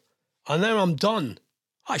call, and then I'm done.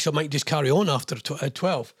 Actually, I might just carry on after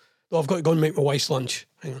 12. Though I've got to go and make my wife's lunch.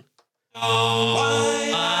 Hang on.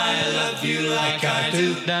 I love you like I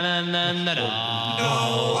do.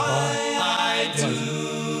 No, I do.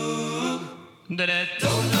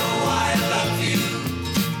 Don't know why I love you.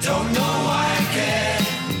 Don't know why I care.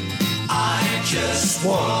 I just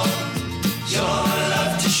want your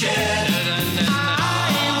love to share. I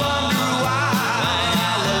wonder why I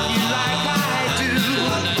love you like I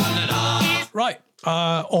do. Right.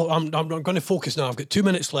 I'm going to focus now. I've got 2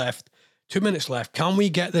 minutes left. 2 minutes left. Can we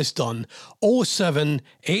get this done?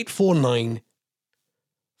 07849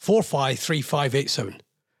 453587.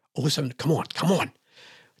 07. Come on.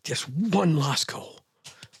 Just one last call.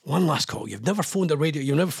 One last call. You've never phoned the radio.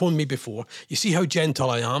 You've never phoned me before. You see how gentle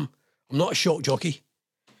I am. I'm not a shock jockey.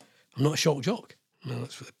 I'm not a shock jock. No,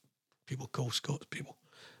 that's what people call Scots people,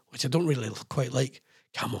 which I don't really quite like.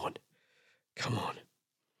 Come on. Can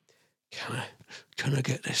I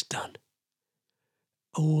get this done?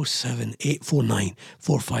 07849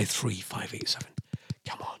 453 587.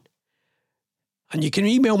 Come on. And you can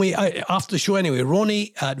email me after the show anyway,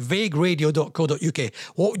 Ronnie at vagueradio.co.uk.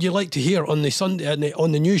 What would you like to hear on the Sunday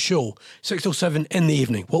on the new show, 6:07 in the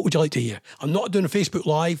evening? What would you like to hear? I'm not doing a Facebook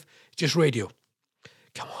Live, just radio.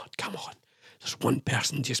 Come on. There's one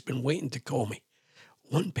person just been waiting to call me.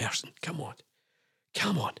 One person. Come on.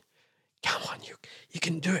 You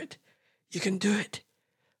can do it. You can do it.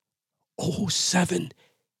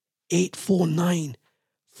 07849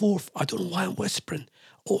 I don't know why I'm whispering.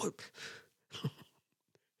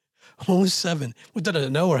 07. We did it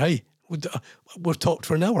an hour, hey. We've talked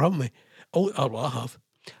for an hour, haven't we? Well, I have.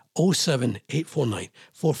 07849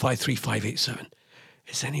 453 587.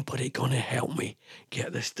 Is anybody going to help me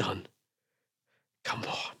get this done? Come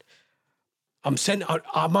on. I'm sending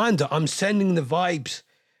Amanda. I'm sending the vibes.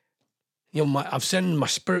 You know, I'm sending my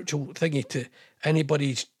spiritual thingy to anybody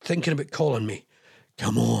who's thinking about calling me.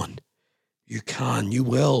 Come on, you can, you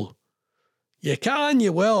will, you can,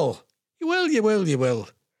 you will, you will, you will, you will.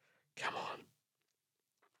 Come on.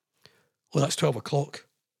 Well, that's 12 o'clock.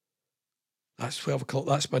 That's 12 o'clock.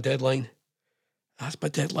 That's my deadline. That's my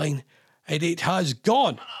deadline. And it has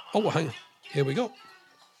gone. Oh, hang on. Here we go.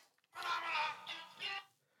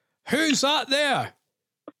 Who's that there?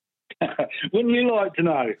 Wouldn't you like to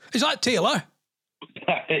know? Is that Taylor?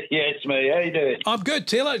 Yes, me. How you doing? I'm good,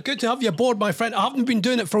 Taylor. It's good to have you aboard, my friend. I haven't been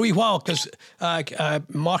doing it for a wee while because,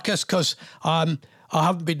 Marcus, because I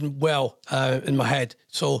haven't been well in my head.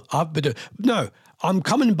 So I haven't been doing. No, I'm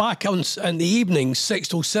coming back in the evening, 6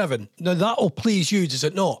 till 7. Now that'll please you, does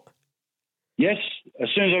it not? Yes. As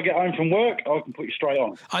soon as I get home from work, I can put you straight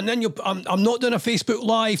on. And then I'm not doing a Facebook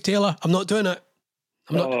Live, Taylor. I'm not doing it.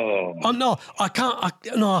 I'm not. No, I can't.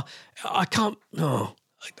 I can't. No.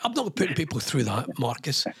 I'm not putting people through that,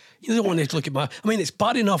 Marcus. You don't want to look at I mean, it's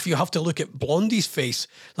bad enough you have to look at Blondie's face,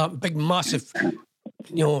 that big, massive.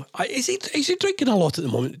 You know, is he drinking a lot at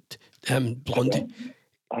the moment, Blondie?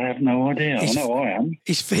 I have no idea. I know I am.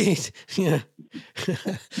 His face, yeah.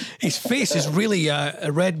 His face is really a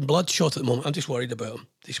red and bloodshot at the moment. I'm just worried about him.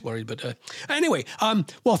 Just worried, but anyway.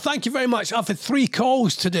 Well, thank you very much. I've had 3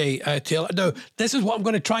 calls today, Taylor. Now, this is what I'm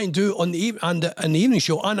going to try and do on the evening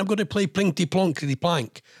show, and I'm going to play Plinky Plonkety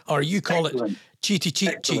Plank, or you call it Cheaty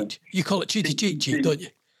Cheat Cheat. You call it Cheaty Cheat, don't you?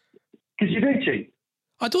 Because you do cheat.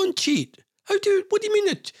 I don't cheat. What do you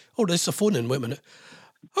mean? Oh, there's a phone in. Wait a minute.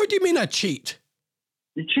 How do you mean I cheat?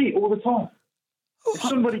 You cheat all the time. If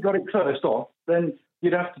somebody got it first off, then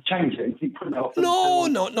you'd have to change it and keep putting it off. No.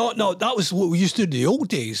 That was what we used to do in the old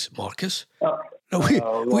days, Marcus. Okay.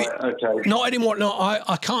 Not anymore. No,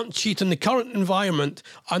 I can't cheat in the current environment.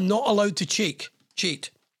 I'm not allowed to cheat.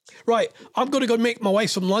 Right, I'm going to go make my wife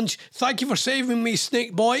some lunch. Thank you for saving me,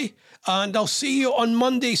 Snake Boy. And I'll see you on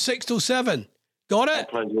Monday, 6 till 7. Got it?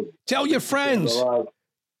 Pleasure. Tell your friends. All right.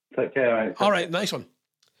 Take care, mate. All right, nice one.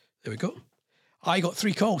 There we go. I got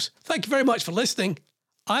 3 calls. Thank you very much for listening.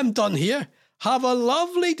 I'm done here. Have a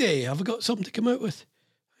lovely day. Have I got something to come out with?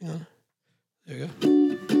 Hang on. There you go.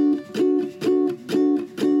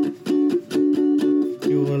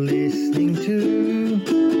 You're listening to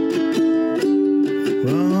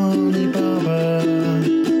Ronnie.